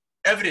 That's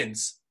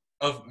evidence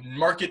of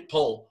market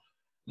pull.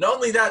 Not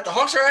only that, the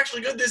Hawks are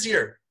actually good this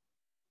year.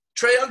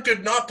 Trae Young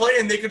could not play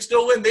and they could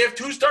still win. They have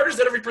 2 starters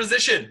at every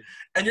position.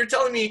 And you're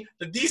telling me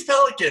that these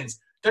Pelicans,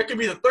 that could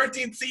be the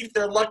 13th seed if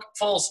their luck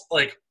falls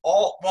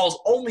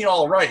only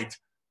all right.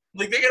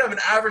 Like, they could have an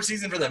average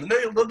season for them. And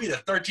they'll be the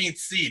 13th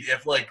seed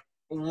if, like,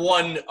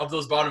 one of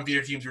those bottom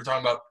feeder teams we were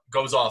talking about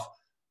goes off.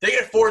 They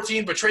get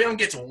 14, but Trae Young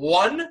gets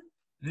 1?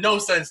 No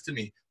sense to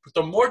me. But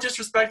the more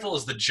disrespectful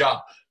is the Ja.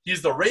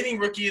 He's the reigning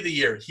rookie of the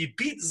year. He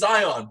beat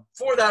Zion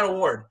for that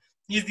award.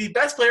 He's the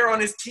best player on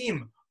his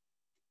team.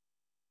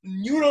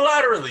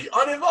 Unilaterally,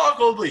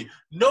 unequivocally,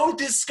 no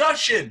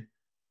discussion.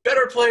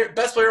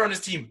 Best player on his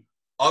team,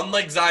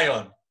 unlike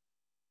Zion.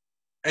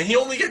 And he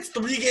only gets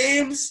 3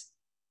 games?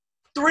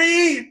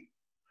 3?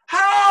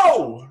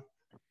 How?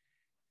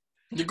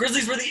 The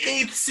Grizzlies were the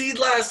 8th seed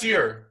last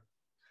year.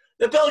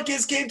 The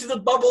Pelicans came to the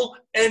bubble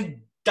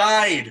and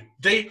died.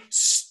 They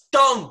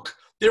stunk.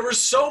 They were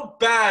so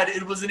bad,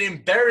 it was an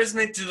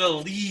embarrassment to the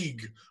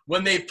league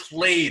when they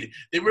played.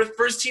 They were the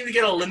first team to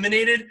get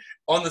eliminated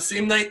on the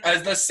same night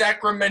as the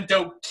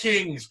Sacramento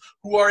Kings,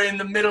 who are in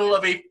the middle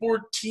of a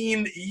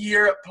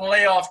 14-year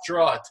playoff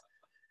drought.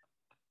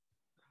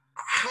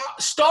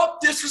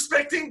 Stop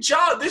disrespecting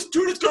Ja. This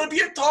dude is going to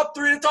be a top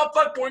 3 to top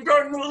 5 point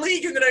guard in the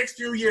league in the next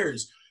few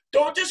years.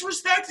 Don't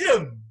disrespect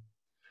him.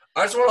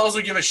 I just want to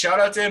also give a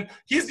shout-out to him.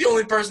 He's the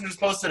only person who's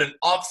posted an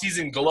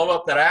off-season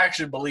glow-up that I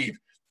actually believe.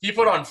 He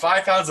put on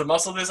 5 pounds of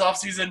muscle this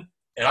offseason,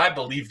 and I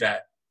believe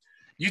that.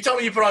 You tell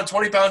me you put on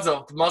 20 pounds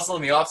of muscle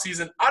in the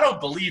offseason, I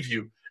don't believe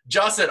you.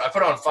 Ja said, I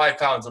put on 5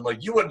 pounds. I'm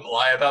like, you wouldn't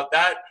lie about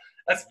that.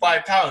 That's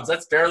 5 pounds.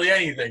 That's barely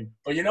anything.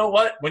 But you know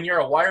what? When you're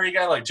a wiry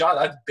guy like Ja,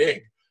 that's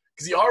big.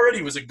 Because he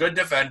already was a good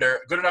defender,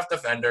 good enough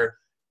defender.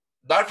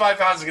 That 5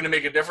 pounds is going to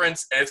make a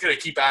difference, and it's going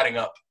to keep adding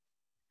up.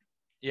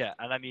 Yeah,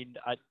 and I mean,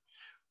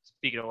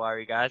 speaking of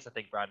wiry guys, I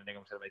think Brandon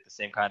Ingram's going to make the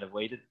same kind of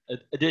weight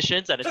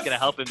additions, and it's going to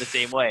help him the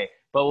same way.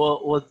 But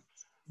we'll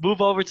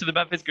move over to the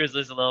Memphis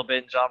Grizzlies a little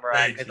bit and Ja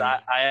Morant, because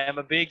I am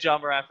a big Ja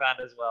Morant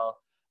fan as well.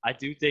 I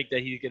do think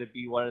that he's going to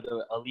be one of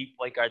the elite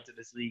point guards in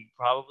this league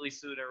probably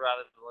sooner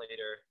rather than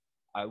later.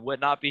 I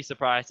would not be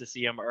surprised to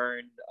see him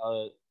earn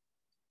a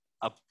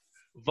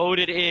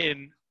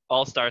voted-in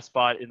all-star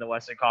spot in the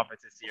Western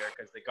Conference this year,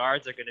 because the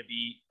guards are going to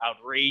be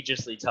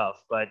outrageously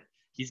tough. But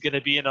he's going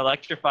to be an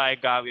electrifying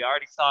guy. We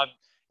already saw him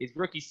his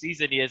rookie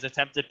season. He has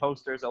attempted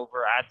posters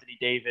over Anthony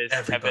Davis,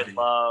 Kevin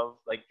Love.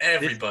 Like,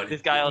 everybody.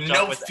 This guy will jump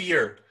no with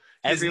fear.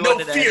 Everyone no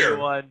and fear.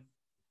 everyone.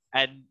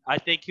 And I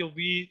think him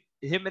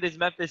and his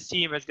Memphis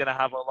team is going to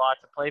have a lot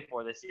to play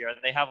for this year. And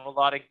they have a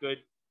lot of good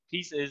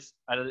pieces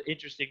and an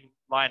interesting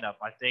lineup.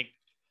 I think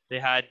they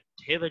had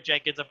Taylor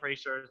Jenkins, I'm pretty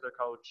sure, as their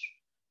coach.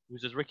 It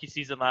was his rookie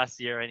season last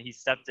year, and he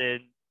stepped in,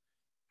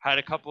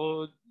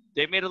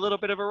 they made a little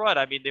bit of a run.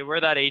 I mean, they were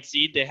that 8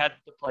 seed. They had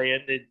to play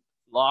in. They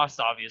lost,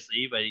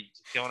 obviously, but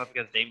going up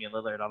against Damian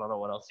Lillard, I don't know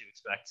what else you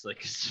expect.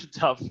 Like, it's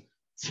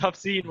a tough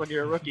scene when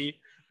you're a rookie.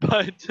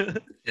 But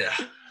yeah,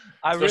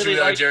 I especially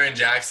really like Jaren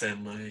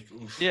Jackson.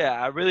 Oof. Yeah,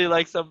 I really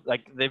like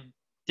they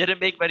didn't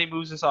make many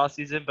moves this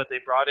offseason, but they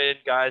brought in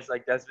guys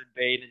like Desmond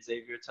Bane and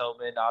Xavier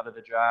Tillman out of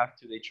the draft,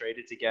 who they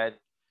traded to get.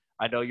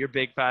 I know you're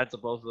big fans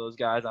of both of those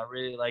guys. I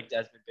really like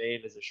Desmond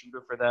Bane as a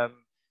shooter for them.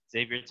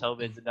 Xavier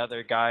Tillman's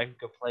another guy who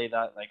could play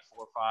that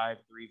 4-5,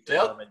 3 for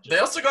them. They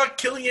also got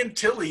Killian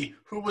Tilly,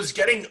 who was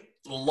getting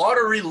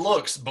lottery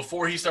looks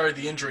before he started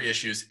the injury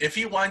issues. If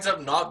he winds up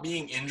not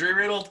being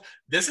injury-riddled,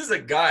 this is a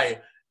guy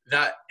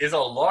that is a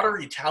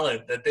lottery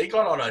talent that they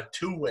got on a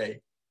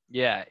 2-way.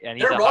 Yeah,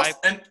 and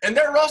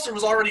their roster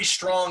was already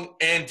strong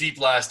and deep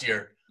last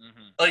year.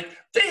 Mm-hmm. Like,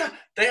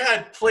 they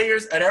had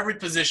players at every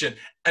position,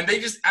 and they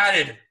just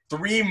added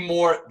 3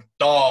 more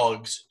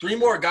dogs, 3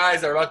 more guys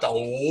that are about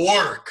to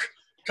work.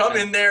 Come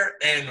in there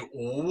and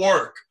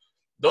work.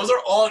 Those are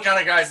all the kind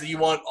of guys that you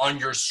want on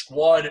your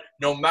squad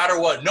no matter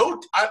what.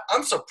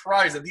 I'm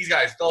surprised that these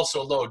guys fell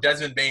so low,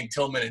 Desmond Bane,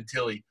 Tillman, and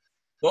Tilly.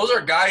 Those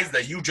are guys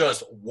that you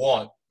just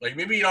want. Like,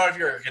 maybe not if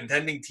you're a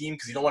contending team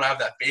because you don't want to have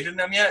that faith in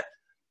them yet.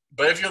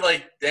 But if you're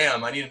like,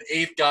 damn, I need an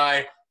 8th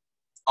guy,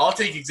 I'll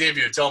take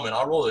Xavier Tillman.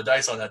 I'll roll the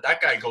dice on that.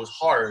 That guy goes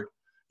hard.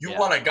 You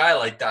want a guy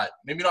like that.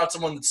 Maybe not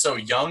someone that's so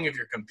young if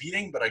you're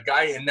competing, but a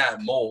guy in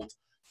that mold.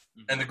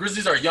 And the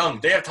Grizzlies are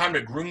young. They have time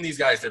to groom these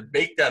guys to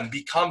make them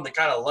become the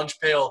kind of lunch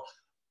pail,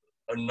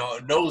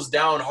 nose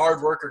down,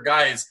 hard worker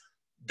guys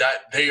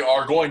that they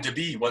are going to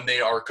be when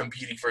they are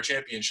competing for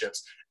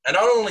championships. And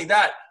not only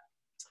that,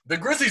 the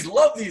Grizzlies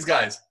love these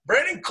guys.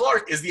 Brandon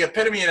Clark is the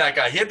epitome of that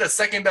guy. He had the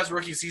second best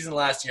rookie season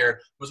last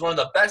year, was one of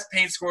the best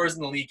paint scorers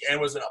in the league,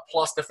 and was a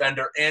plus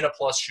defender and a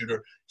plus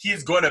shooter. He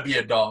is going to be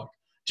a dog.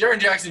 Jaren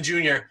Jackson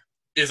Jr.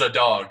 is a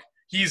dog.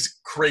 He's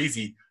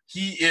crazy.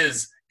 He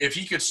is, if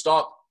he could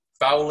stop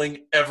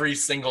fouling every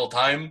single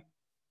time,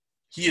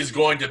 he is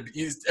going to,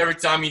 every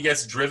time he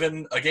gets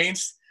driven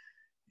against,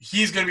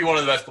 he's going to be one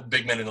of the best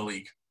big men in the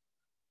league.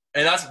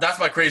 And that's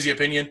my crazy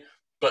opinion.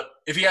 But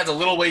if he adds a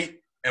little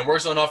weight and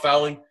works on not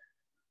fouling,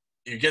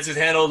 he gets his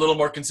handle a little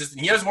more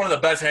consistent. He has one of the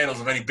best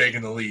handles of any big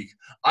in the league.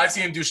 I've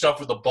seen him do stuff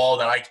with the ball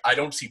that I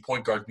don't see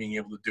point guards being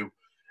able to do.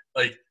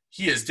 Like,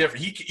 he is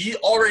different. He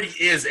already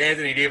is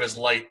Anthony Davis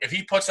light. If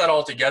he puts that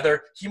all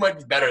together, he might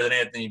be better than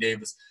Anthony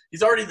Davis.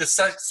 He's already the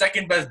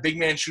second best big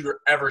man shooter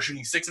ever,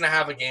 shooting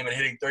 6.5 a game and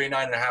hitting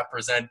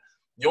 39.5%.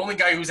 The only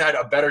guy who's had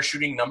a better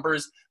shooting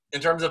numbers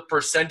in terms of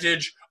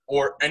percentage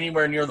or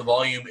anywhere near the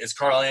volume is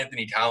Karl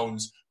Anthony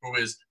Towns, who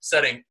is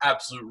setting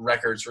absolute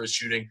records for his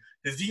shooting.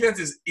 His defense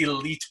is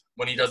elite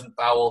when he doesn't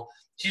foul.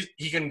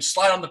 He can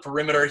slide on the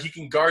perimeter. He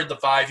can guard the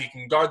 5. He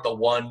can guard the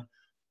 1.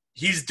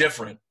 He's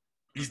different.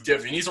 He's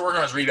different. He needs to work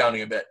on his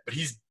rebounding a bit, but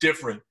he's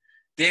different.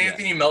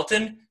 Anthony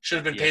Melton should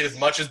have been paid as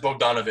much as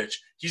Bogdanović.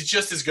 He's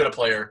just as good a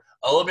player.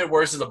 A little bit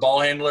worse as a ball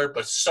handler,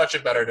 but such a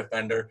better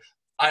defender.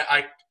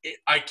 I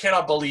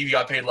cannot believe he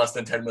got paid less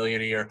than $10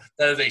 million a year.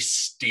 That is a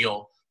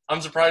steal.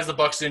 I'm surprised the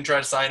Bucks didn't try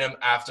to sign him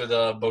after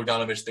the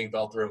Bogdanović thing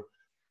fell through.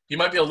 He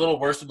might be a little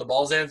worse with the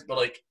ball's hands, but,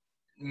 like,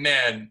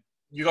 man,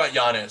 you got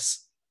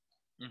Giannis.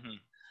 Mm-hmm.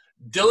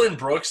 Dylan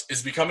Brooks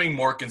is becoming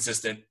more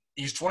consistent.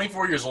 He's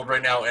 24 years old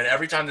right now, and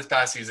every time this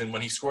past season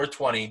when he scored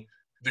 20,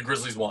 the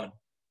Grizzlies won.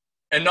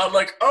 And not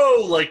like,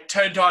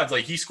 10 times.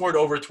 Like, he scored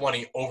over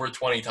 20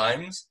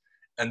 times,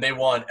 and they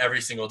won every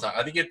single time.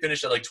 I think it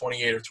finished at, like,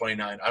 28 or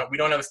 29. We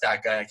don't have a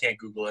stat guy. I can't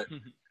Google it.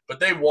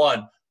 But they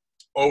won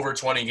over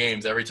 20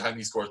 games every time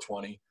he scored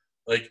 20.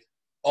 Like,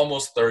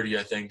 almost 30,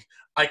 I think.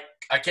 I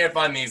can't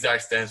find the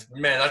exact stats.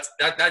 Man,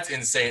 that's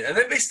insane. And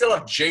then they still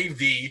have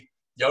JV,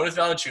 Jonas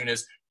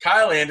Valanciunas,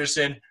 Kyle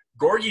Anderson,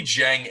 Gorgie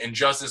Jang, and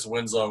Justice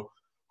Winslow,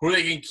 who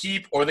they can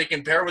keep or they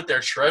can pair with their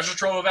treasure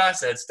trove of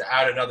assets to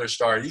add another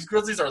star. These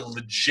Grizzlies are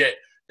legit.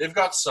 They've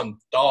got some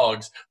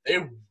dogs. They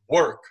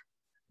work.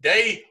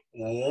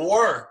 Mm-hmm.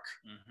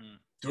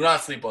 Do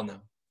not sleep on them.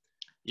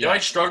 You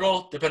might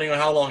struggle depending on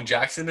how long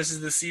Jackson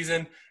misses this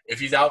season. If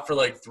he's out for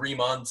like 3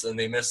 months and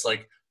they miss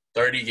like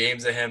 30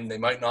 games of him, they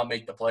might not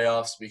make the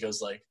playoffs because,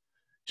 like,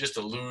 just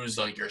to lose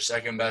like your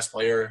second best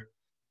player,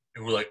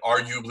 who like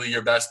arguably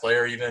your best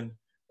player even,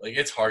 like,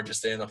 it's hard to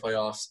stay in the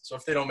playoffs. So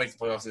if they don't make the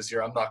playoffs this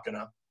year, I'm not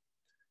gonna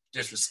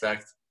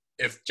disrespect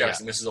if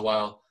Jackson misses a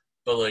while.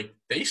 But, like,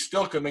 they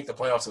still could make the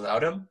playoffs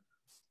without him,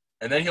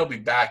 and then he'll be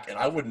back. And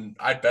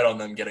I'd bet on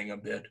them getting a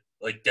bid,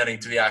 like getting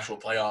to the actual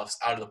playoffs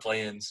out of the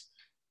play-ins.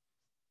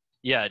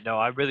 Yeah, no,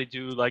 I really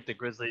do like the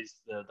Grizzlies,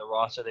 the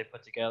roster they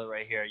put together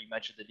right here. You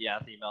mentioned the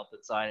Anthony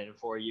Melton signing in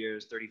 4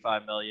 years,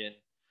 $35 million.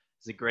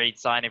 It's a great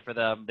signing for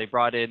them. They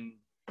brought in,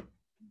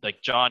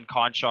 like, John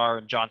Conchar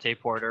and Jonte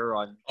Porter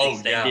on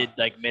extended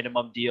like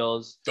minimum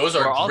deals. Those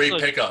are great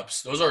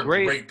pickups. Those are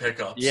great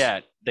pickups.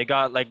 Yeah, they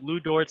got like Lou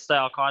Dort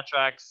style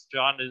contracts.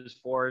 John is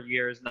 4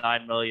 years,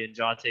 $9 million.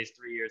 Jonte's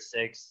 3 years, $6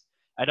 million.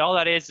 And all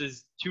that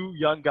is 2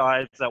 young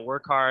guys that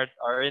work hard,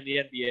 are in the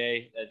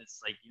NBA, and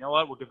it's like, you know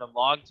what, we'll give them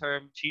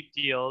long-term cheap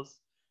deals.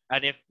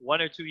 And if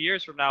 1 or 2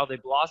 years from now they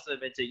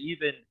blossom into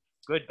even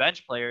good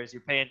bench players,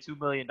 you're paying $2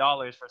 million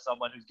for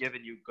someone who's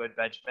giving you good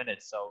bench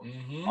minutes. So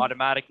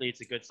automatically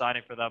it's a good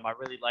signing for them. I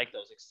really like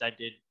those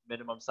extended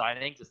minimum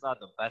signings. It's not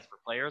the best for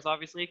players,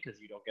 obviously, because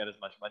you don't get as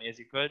much money as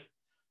you could.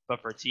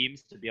 But for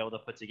teams to be able to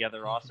put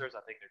together rosters, I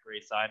think they're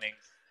great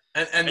signings.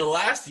 And the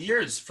last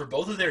years for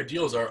both of their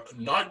deals are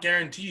not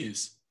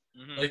guarantees.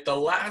 Like, the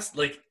last,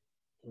 like,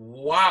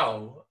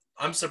 wow.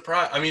 I'm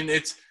surprised. I mean,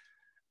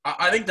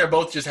 I think they're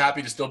both just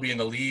happy to still be in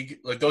the league.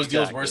 Like, those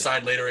deals were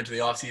signed later into the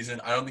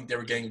offseason. I don't think they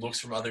were getting looks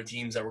from other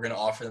teams that were going to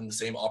offer them the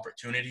same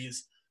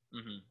opportunities.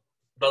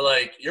 But,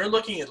 like, you're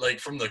looking at,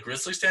 like, from the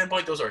Grizzlies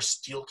standpoint, those are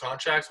steal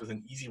contracts with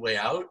an easy way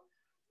out.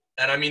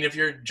 And, I mean, if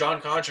you're John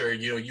Conchar,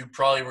 you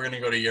probably were going to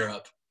go to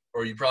Europe,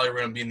 or you probably were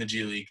going to be in the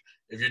G League.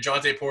 If you're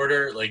Jonte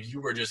Porter, like,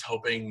 you were just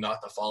hoping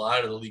not to fall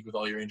out of the league with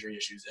all your injury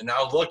issues. And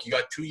now, look, you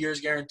got 2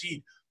 years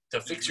guaranteed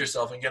to fix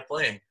yourself and get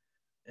playing.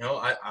 You know,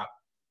 I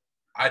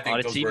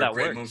think those were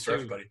great moves for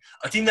everybody.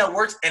 A team that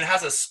works and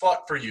has a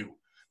spot for you.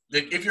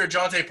 Like, if you're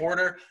Jonte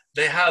Porter,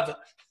 they have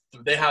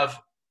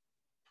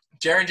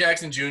Jaren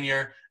Jackson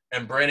Jr.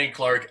 and Brandon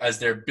Clark as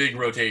their big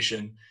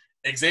rotation.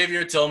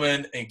 Xavier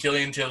Tillman and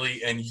Killian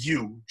Tilly and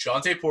you,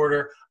 Jonte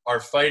Porter,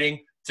 are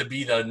fighting to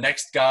be the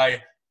next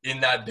guy in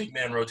that big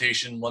man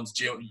rotation once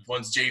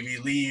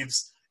JV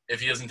leaves, if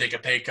he doesn't take a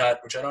pay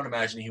cut, which I don't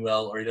imagine he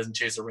will, or he doesn't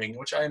chase a ring,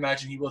 which I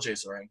imagine he will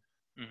chase a ring.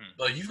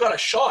 But you've got a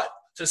shot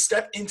to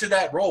step into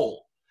that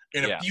role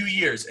in a few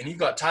years, and you've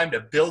got time to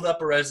build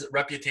up a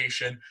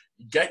reputation,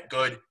 get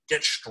good,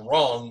 get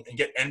strong, and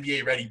get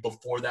NBA ready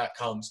before that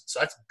comes. So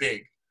that's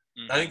big.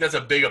 I think that's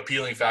a big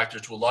appealing factor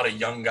to a lot of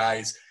young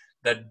guys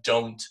that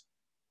don't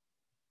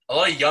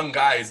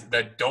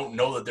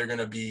know that they're going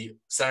to be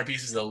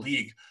centerpieces of the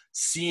league,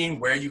 seeing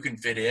where you can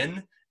fit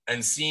in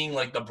and seeing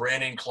like the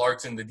Brandon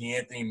Clarks and the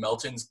DeAnthony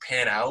Meltons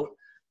pan out.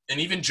 And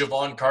even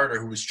Javon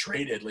Carter, who was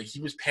traded, like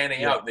he was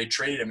panning out. They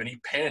traded him and he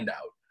panned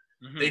out.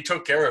 Mm-hmm. They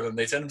took care of him.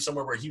 They sent him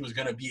somewhere where he was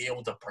going to be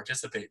able to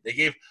participate. They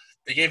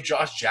gave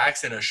Josh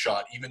Jackson a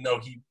shot, even though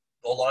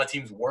a lot of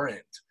teams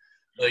weren't.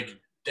 Like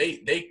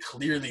they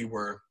clearly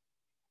were.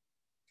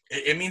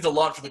 It means a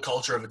lot for the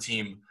culture of a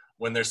team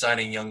when they're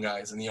signing young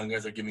guys, and the young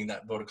guys are giving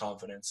that vote of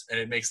confidence, and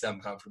it makes them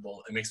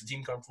comfortable. It makes the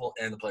team comfortable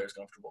and the players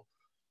comfortable.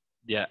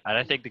 Yeah, and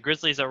I think the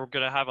Grizzlies are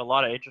going to have a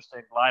lot of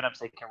interesting lineups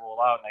they can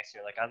roll out next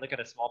year. Like I look at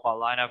a small ball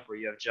lineup where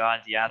you have John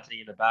DeAnthony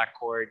in the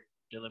backcourt,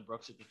 Dylan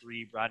Brooks at the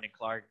 3, Brandon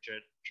Clark,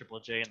 Triple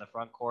J in the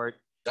front court.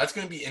 That's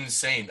going to be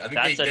insane. I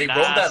think they rolled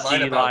that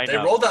lineup out. They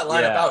rolled that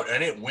lineup out,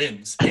 and it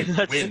wins.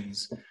 It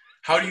wins.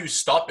 How do you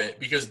stop it?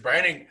 Because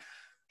Brandon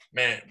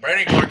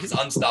Clark is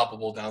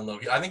unstoppable down low.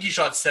 I think he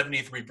shot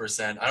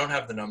 73%. I don't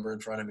have the number in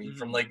front of me.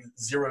 From like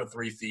 0 to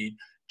 3 feet.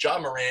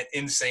 John Morant,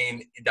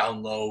 insane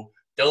down low.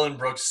 Dylan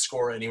Brooks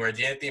score anywhere.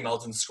 DeAnthony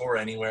Melton score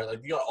anywhere.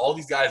 Like all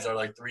these guys are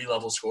like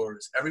 3-level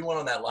scorers. Everyone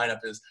on that lineup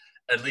is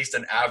at least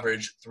an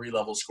average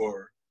 3-level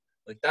scorer.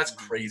 Like that's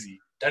crazy.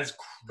 That is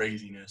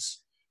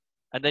craziness.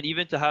 And then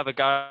even to have a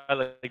guy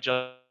like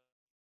John.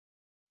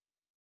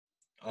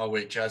 Oh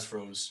wait, Chazz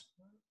froze.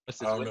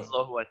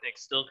 Winslow, who I think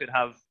still could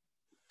have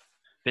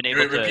been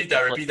able to repeat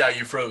that.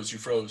 You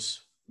froze.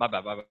 My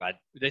bad.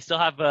 They still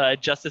have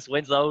Justice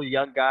Winslow,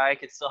 young guy,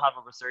 can still have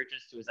a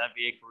resurgence to his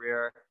NBA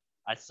career.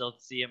 I still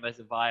see him as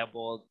a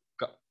viable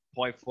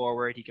point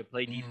forward. He can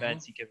play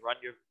defense. He can run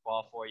your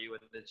ball for you.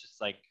 And it's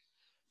just like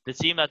the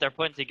team that they're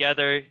putting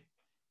together,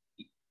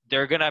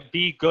 they're going to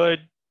be good.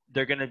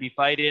 They're going to be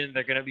fighting.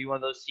 They're going to be one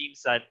of those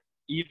teams that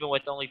even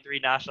with only 3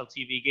 national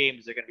TV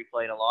games, they're going to be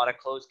playing a lot of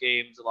close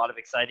games, a lot of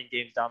exciting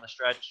games down the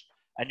stretch.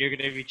 And you're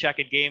going to be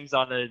checking games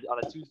on a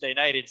Tuesday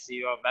night and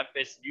see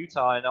Memphis,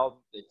 Utah, and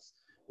it's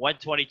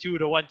 122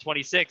 to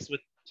 126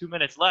 with 2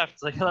 minutes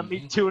left. Like, let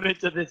me tune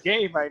into this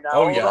game right now.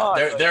 Oh,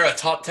 yeah. They're a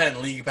top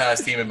 10 League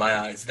Pass team in my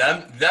eyes.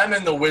 Them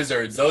and the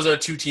Wizards, those are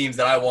 2 teams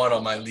that I want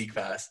on my League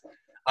Pass.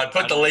 I'd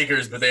put the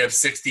Lakers, but they have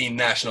 16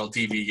 national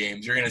TV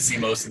games. You're going to see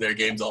most of their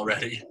games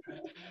already.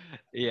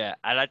 Yeah,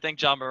 and I think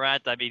John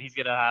Morant, he's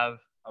going to have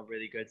a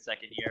really good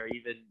second year.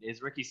 Even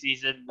his rookie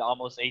season,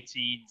 almost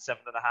 18, 7.5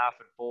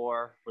 and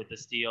 4 with the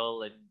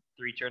steal and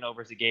 3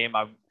 turnovers a game.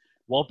 I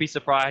won't be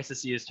surprised to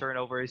see his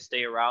turnovers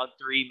stay around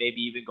 3,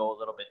 maybe even go a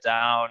little bit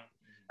down.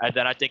 And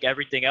then I think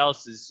everything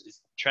else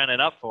is trending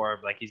up for him.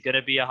 Like, he's going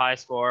to be a high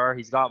scorer.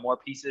 He's got more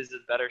pieces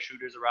and better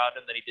shooters around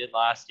him than he did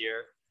last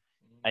year.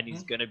 And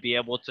he's going to be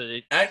able to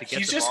get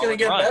he's just going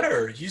to get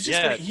better. He's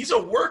just he's a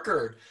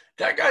worker.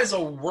 That guy's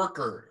a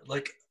worker.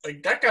 Like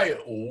that guy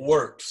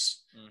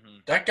works.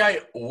 That guy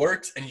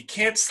works, and you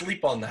can't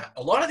sleep on that.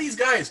 A lot of these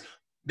guys,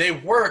 they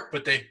work,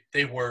 but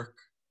they work.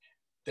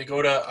 They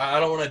go to – I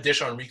don't want to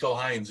dish on Rico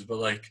Hines, but,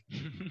 like,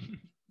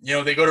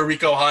 they go to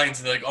Rico Hines,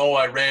 and they're like, oh,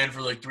 I ran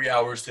for, 3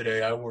 hours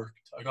today. I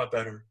worked. I got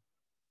better.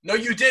 No,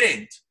 you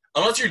didn't.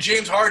 Unless you're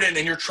James Harden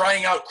and you're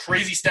trying out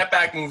crazy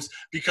step-back moves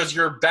because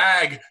your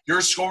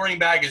scoring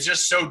bag is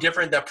just so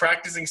different that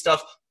practicing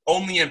stuff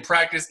only in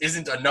practice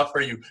isn't enough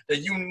for you, that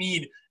you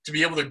need to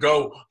be able to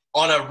go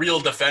on a real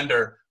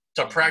defender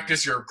to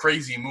practice your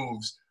crazy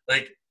moves.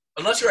 Like,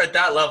 unless you're at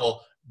that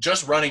level,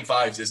 just running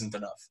 5s isn't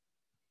enough.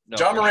 No,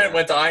 John Morant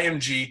went to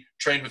IMG,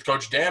 trained with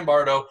Coach Dan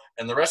Bardo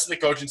and the rest of the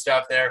coaching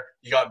staff there.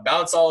 You got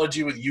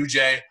Bounceology with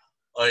UJ.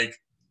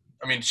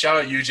 Shout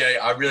out UJ.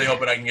 I really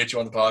hope I can get you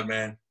on the pod,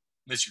 man.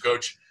 Miss you,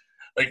 Coach.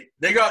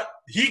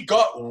 He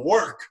got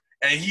work,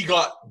 and he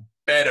got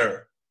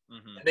better.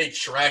 And they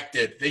tracked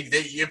it.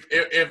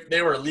 If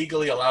they were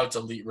legally allowed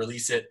to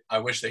release it, I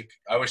wish they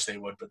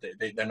would, but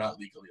they're not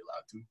legally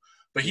allowed to.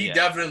 But he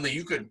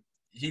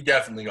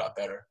definitely got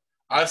better.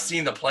 I've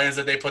seen the plans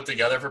that they put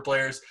together for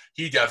players.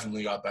 He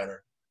definitely got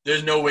better.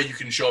 There's no way you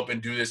can show up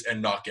and do this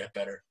and not get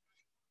better.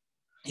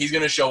 He's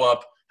going to show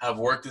up, have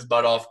worked his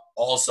butt off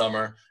all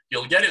summer.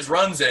 He'll get his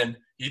runs in.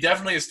 He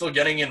definitely is still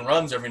getting in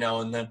runs every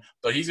now and then,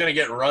 but he's going to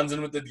get runs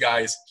in with the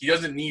guys. He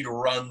doesn't need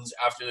runs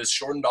after this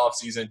shortened off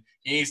season.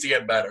 He needs to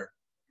get better.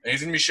 And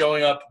he's going to be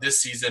showing up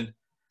this season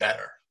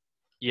better.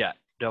 Yeah,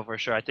 no, for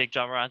sure. I think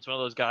John Morant's one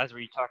of those guys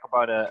where you talk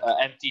about an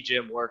empty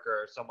gym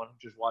worker or someone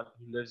who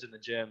lives in the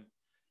gym.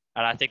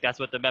 And I think that's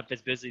what the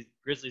Memphis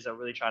Grizzlies are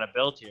really trying to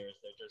build here. Is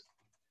they're just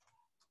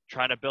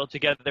trying to build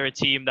together a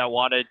team that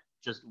want to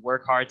just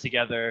work hard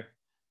together.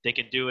 They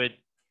can do it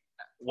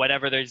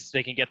whenever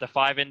they can get the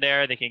 5 in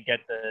there. They can get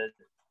the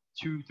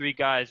 2-3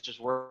 guys just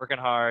working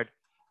hard.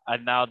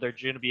 And now they're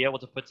going to be able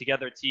to put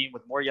together a team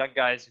with more young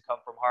guys who come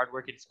from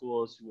hard-working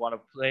schools, who want to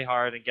play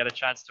hard and get a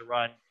chance to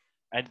run.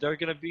 And they're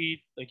going to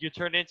be – you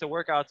turn into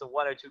workouts of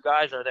 1 or 2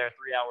 guys are there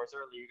 3 hours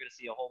early. You're going to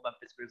see a whole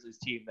Memphis Grizzlies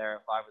team there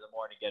at 5 in the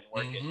morning getting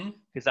working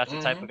because that's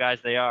the type of guys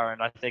they are.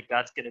 And I think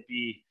that's going to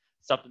be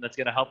something that's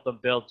going to help them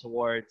build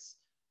towards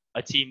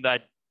a team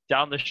that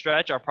down the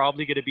stretch are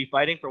probably going to be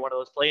fighting for one of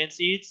those play-in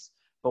seeds.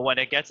 But when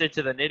it gets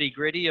into the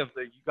nitty-gritty of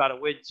you got to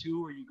win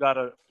 2 or you got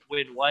to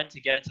win 1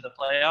 to get into the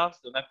playoffs,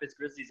 the Memphis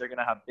Grizzlies are going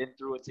to have been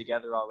through it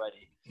together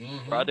already.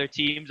 Where other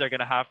teams are going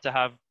to have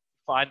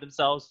find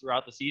themselves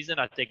throughout the season,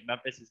 I think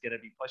Memphis is going to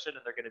be pushing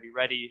and they're going to be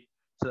ready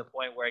to the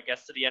point where it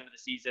gets to the end of the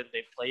season.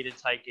 They've played in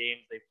tight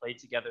games. They've played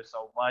together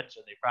so much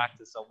and they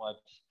practice so much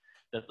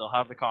that they'll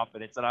have the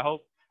confidence. And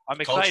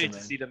I'm excited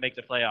to see them make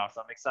the playoffs.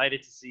 I'm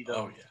excited to see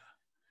them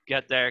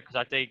get there because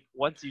I think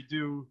once you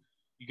do,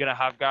 you're going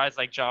to have guys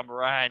like John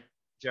Morant,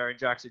 Jaren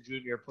Jackson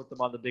Jr., put them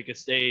on the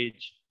biggest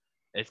stage.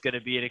 It's going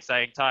to be an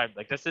exciting time.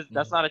 Like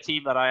that's not a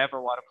team that I ever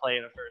want to play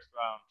in the first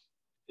round.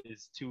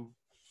 Is to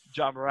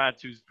John Morant,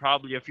 who's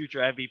probably a future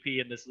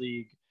MVP in this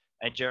league,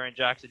 and Jaren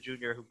Jackson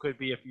Jr., who could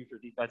be a future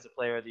defensive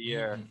player of the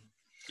year.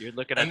 You're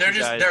looking at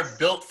they're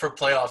built for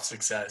playoff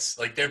success.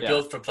 Like they're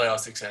built for playoff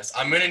success.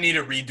 I'm gonna need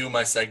to redo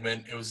my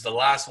segment. It was the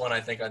last one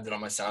I think I did on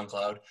my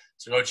SoundCloud.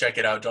 So go check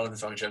it out. Jon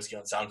Soch and Chazz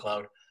on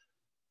SoundCloud.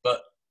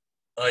 But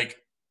like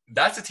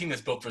that's a team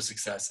that's built for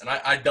success. And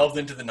I delved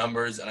into the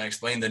numbers and I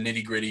explained the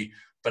nitty gritty.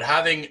 But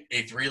having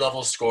a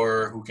 3-level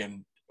scorer who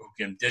can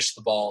dish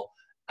the ball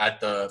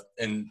to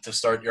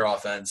start your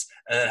offense,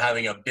 and then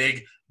having a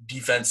big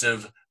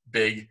defensive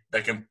big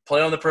that can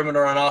play on the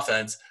perimeter on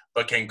offense,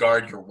 but can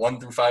guard your 1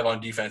 through 5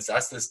 on defense.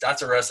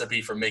 That's a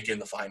recipe for making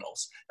the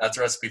finals. That's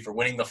a recipe for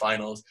winning the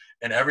finals.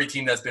 And every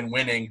team that's been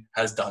winning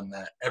has done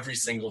that. Every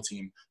single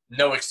team.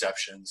 No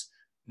exceptions.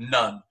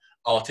 None.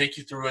 I'll take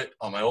you through it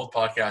on my old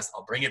podcast.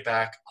 I'll bring it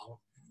back. I'll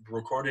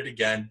record it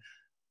again.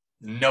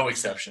 No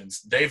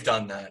exceptions. They've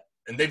done that.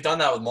 And they've done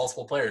that with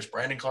multiple players.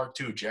 Brandon Clark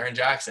too. Jaren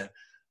Jackson.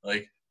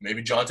 Like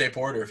maybe Jonte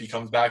Porter if he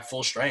comes back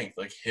full strength.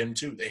 Like him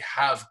too. They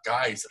have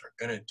guys that are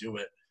going to do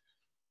it.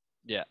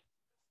 Yeah.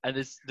 And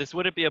this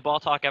wouldn't be a Ball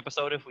Talk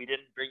episode if we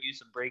didn't bring you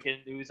some breaking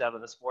news out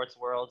of the sports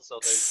world. So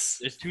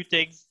there's 2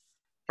 things.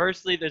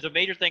 Firstly, there's a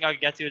major thing I'll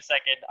get to in a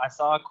second. I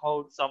saw a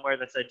quote somewhere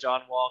that said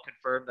John Wall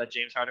confirmed that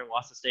James Harden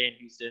wants to stay in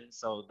Houston,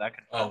 so that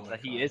confirms that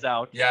he is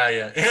out. Yeah.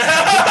 They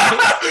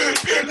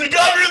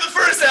got me in the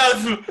first half.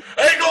 I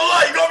ain't gonna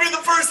lie, you got me in the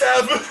first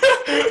half.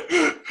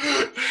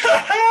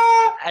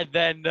 And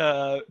then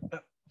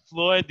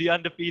Floyd, the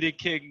undefeated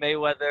King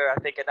Mayweather, I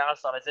think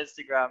announced on his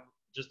Instagram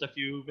just a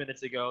few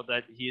minutes ago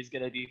that he is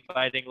going to be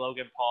fighting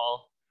Logan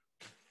Paul.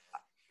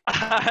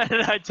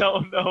 And I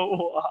don't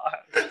know why.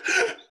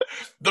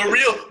 The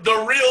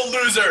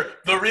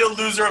real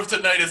loser of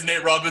tonight is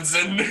Nate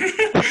Robinson.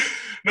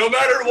 No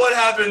matter what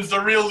happens, the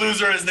real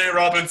loser is Nate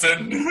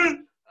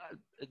Robinson.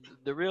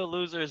 The real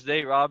loser is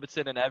Nate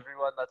Robinson and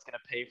everyone that's going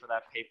to pay for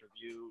that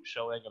pay-per-view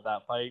showing of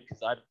that fight.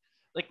 Because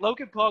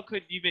Logan Paul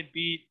couldn't even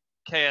beat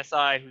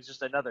KSI, who's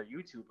just another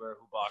YouTuber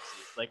who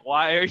boxes. Like,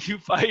 why are you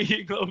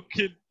fighting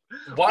Logan?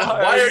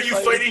 Why are you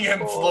fighting him,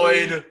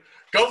 Floyd?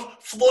 Go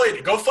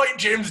fight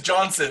James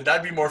Johnson.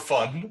 That'd be more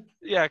fun.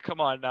 Yeah, come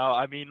on now.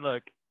 I mean,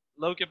 look,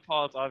 Logan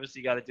Paul's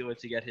obviously got to do it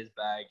to get his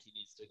bag. He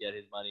needs to get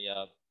his money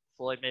up.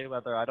 Floyd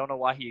Mayweather, I don't know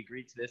why he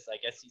agreed to this. I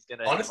guess he's going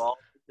to evolve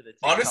into the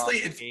TikTok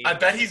Honestly, I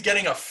bet he's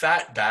getting a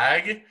fat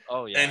bag.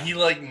 Oh, yeah. And he,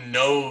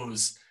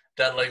 knows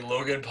that,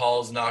 Logan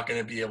Paul's not going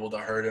to be able to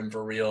hurt him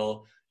for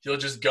real. He'll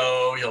just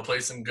go. He'll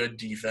play some good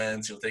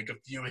defense. He'll take a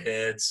few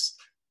hits.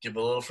 Give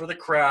a little for the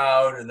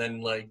crowd, and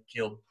then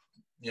he'll,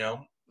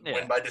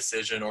 win by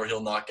decision, or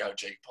he'll knock out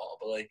Jake Paul.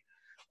 But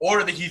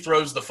or that he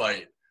throws the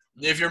fight.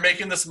 If you're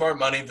making the smart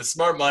money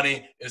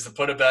is to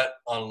put a bet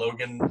on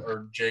Logan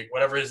or Jake,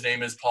 whatever his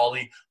name is,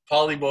 Paulie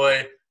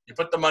boy. You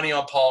put the money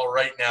on Paul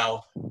right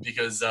now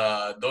because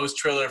those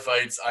Triller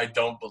fights, I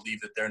don't believe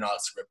that they're not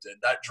scripted.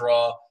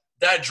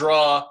 That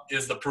draw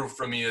is the proof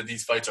for me that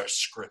these fights are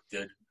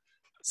scripted.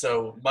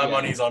 So my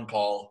money's on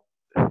Paul.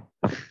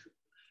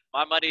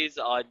 My money's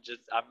on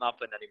I'm not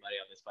putting any money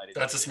on this fight.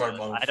 That's a smart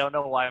move. I don't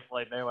know why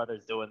Floyd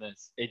Mayweather's doing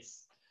this.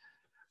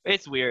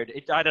 It's weird.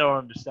 I don't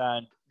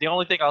understand. The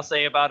only thing I'll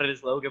say about it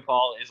is Logan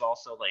Paul is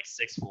also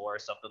 6'4" or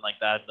something like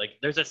that.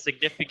 There's a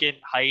significant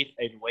height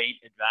and weight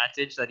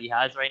advantage that he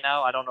has right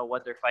now. I don't know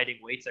what their fighting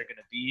weights are going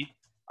to be.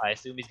 I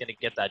assume he's going to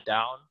get that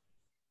down.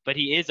 But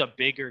he is a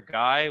bigger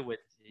guy with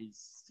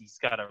he's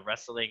got a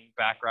wrestling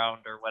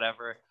background or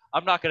whatever.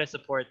 I'm not going to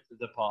support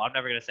the Paul. I'm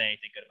never going to say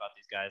anything good about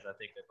these guys. I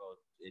think they're both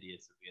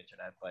idiots of the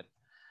internet. But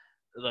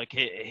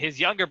his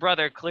younger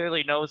brother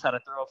clearly knows how to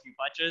throw a few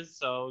punches.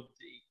 So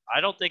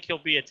I don't think he'll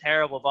be a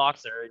terrible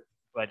boxer.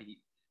 But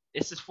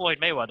this is Floyd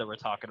Mayweather we're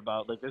talking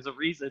about. There's a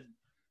reason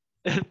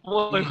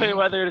Floyd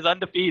Mayweather is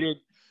undefeated.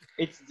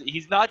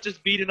 He's not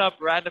just beating up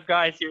random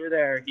guys here or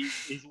there.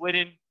 He's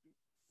winning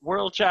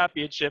world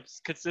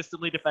championships,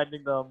 consistently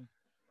defending them.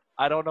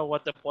 I don't know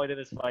what the point of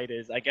this fight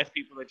is. I guess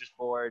people are just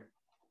bored.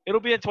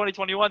 It'll be in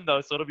 2021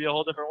 though, so it'll be a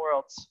whole different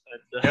world.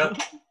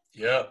 And,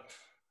 Yep.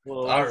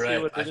 We'll All see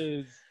right. what it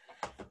is.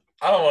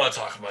 I don't want to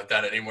talk about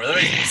that anymore. That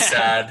makes me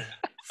sad.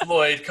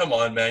 Floyd, come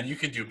on, man. You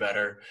can do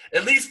better.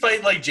 At least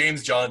fight like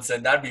James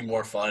Johnson. That'd be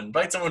more fun.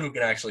 Fight someone who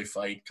can actually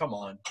fight. Come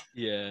on.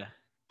 Yeah.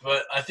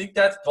 But I think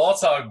that's Ball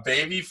Talk,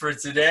 baby, for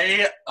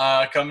today.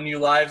 Coming to you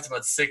live. It's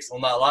about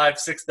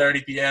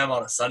 6:30 p.m.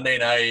 on a Sunday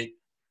night.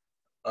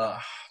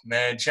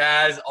 Man,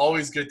 Chaz,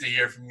 always good to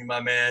hear from you,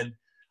 my man.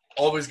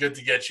 Always good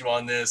to get you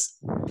on this.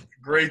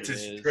 Great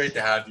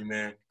to have you,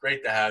 man.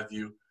 Great to have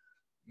you.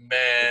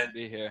 Man, Good to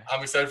be here.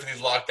 I'm excited for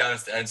these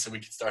lockdowns to end so we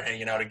can start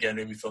hanging out again,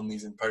 maybe film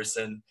these in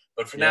person.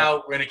 But for now,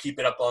 we're going to keep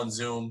it up on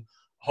Zoom.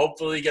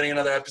 Hopefully getting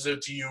another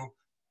episode to you,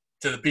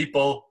 to the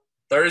people,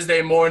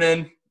 Thursday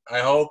morning, I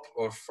hope,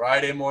 or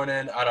Friday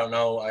morning. I don't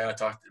know. I got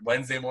to talk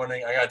Wednesday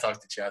morning. I got to talk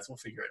to Chaz. We'll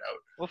figure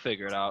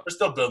it out. We're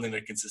still building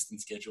a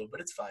consistent schedule, but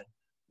it's fine.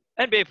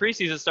 NBA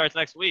preseason starts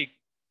next week.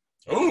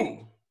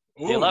 Ooh.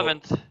 The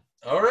 11th.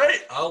 All right.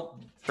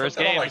 First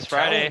game is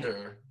Friday.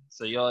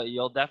 So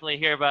you'll definitely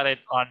hear about it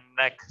on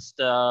next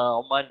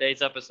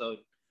Monday's episode.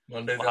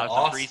 We'll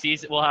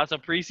have some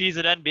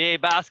preseason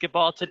NBA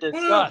basketball to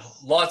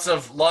discuss. Woo. Lots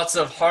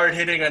of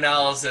hard-hitting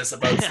analysis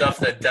about stuff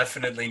that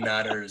definitely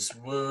matters.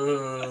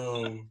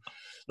 Woo.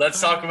 Let's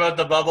talk about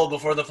the bubble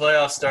before the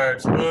playoffs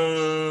starts.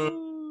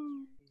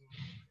 Woo.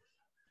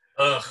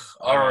 Ugh.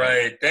 All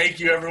right. Thank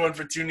you everyone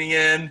for tuning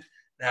in, and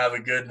have a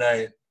good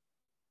night.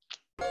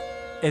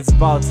 It's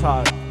ball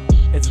talk.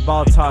 It's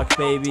ball talk,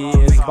 baby.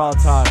 It's ball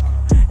talk.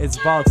 It's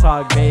ball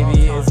talk,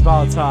 baby. It's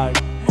ball talk.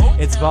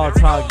 It's ball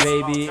talk,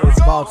 baby. It's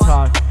ball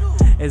talk.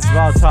 It's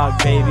ball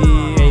talk,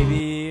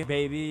 baby.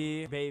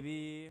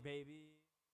 Baby.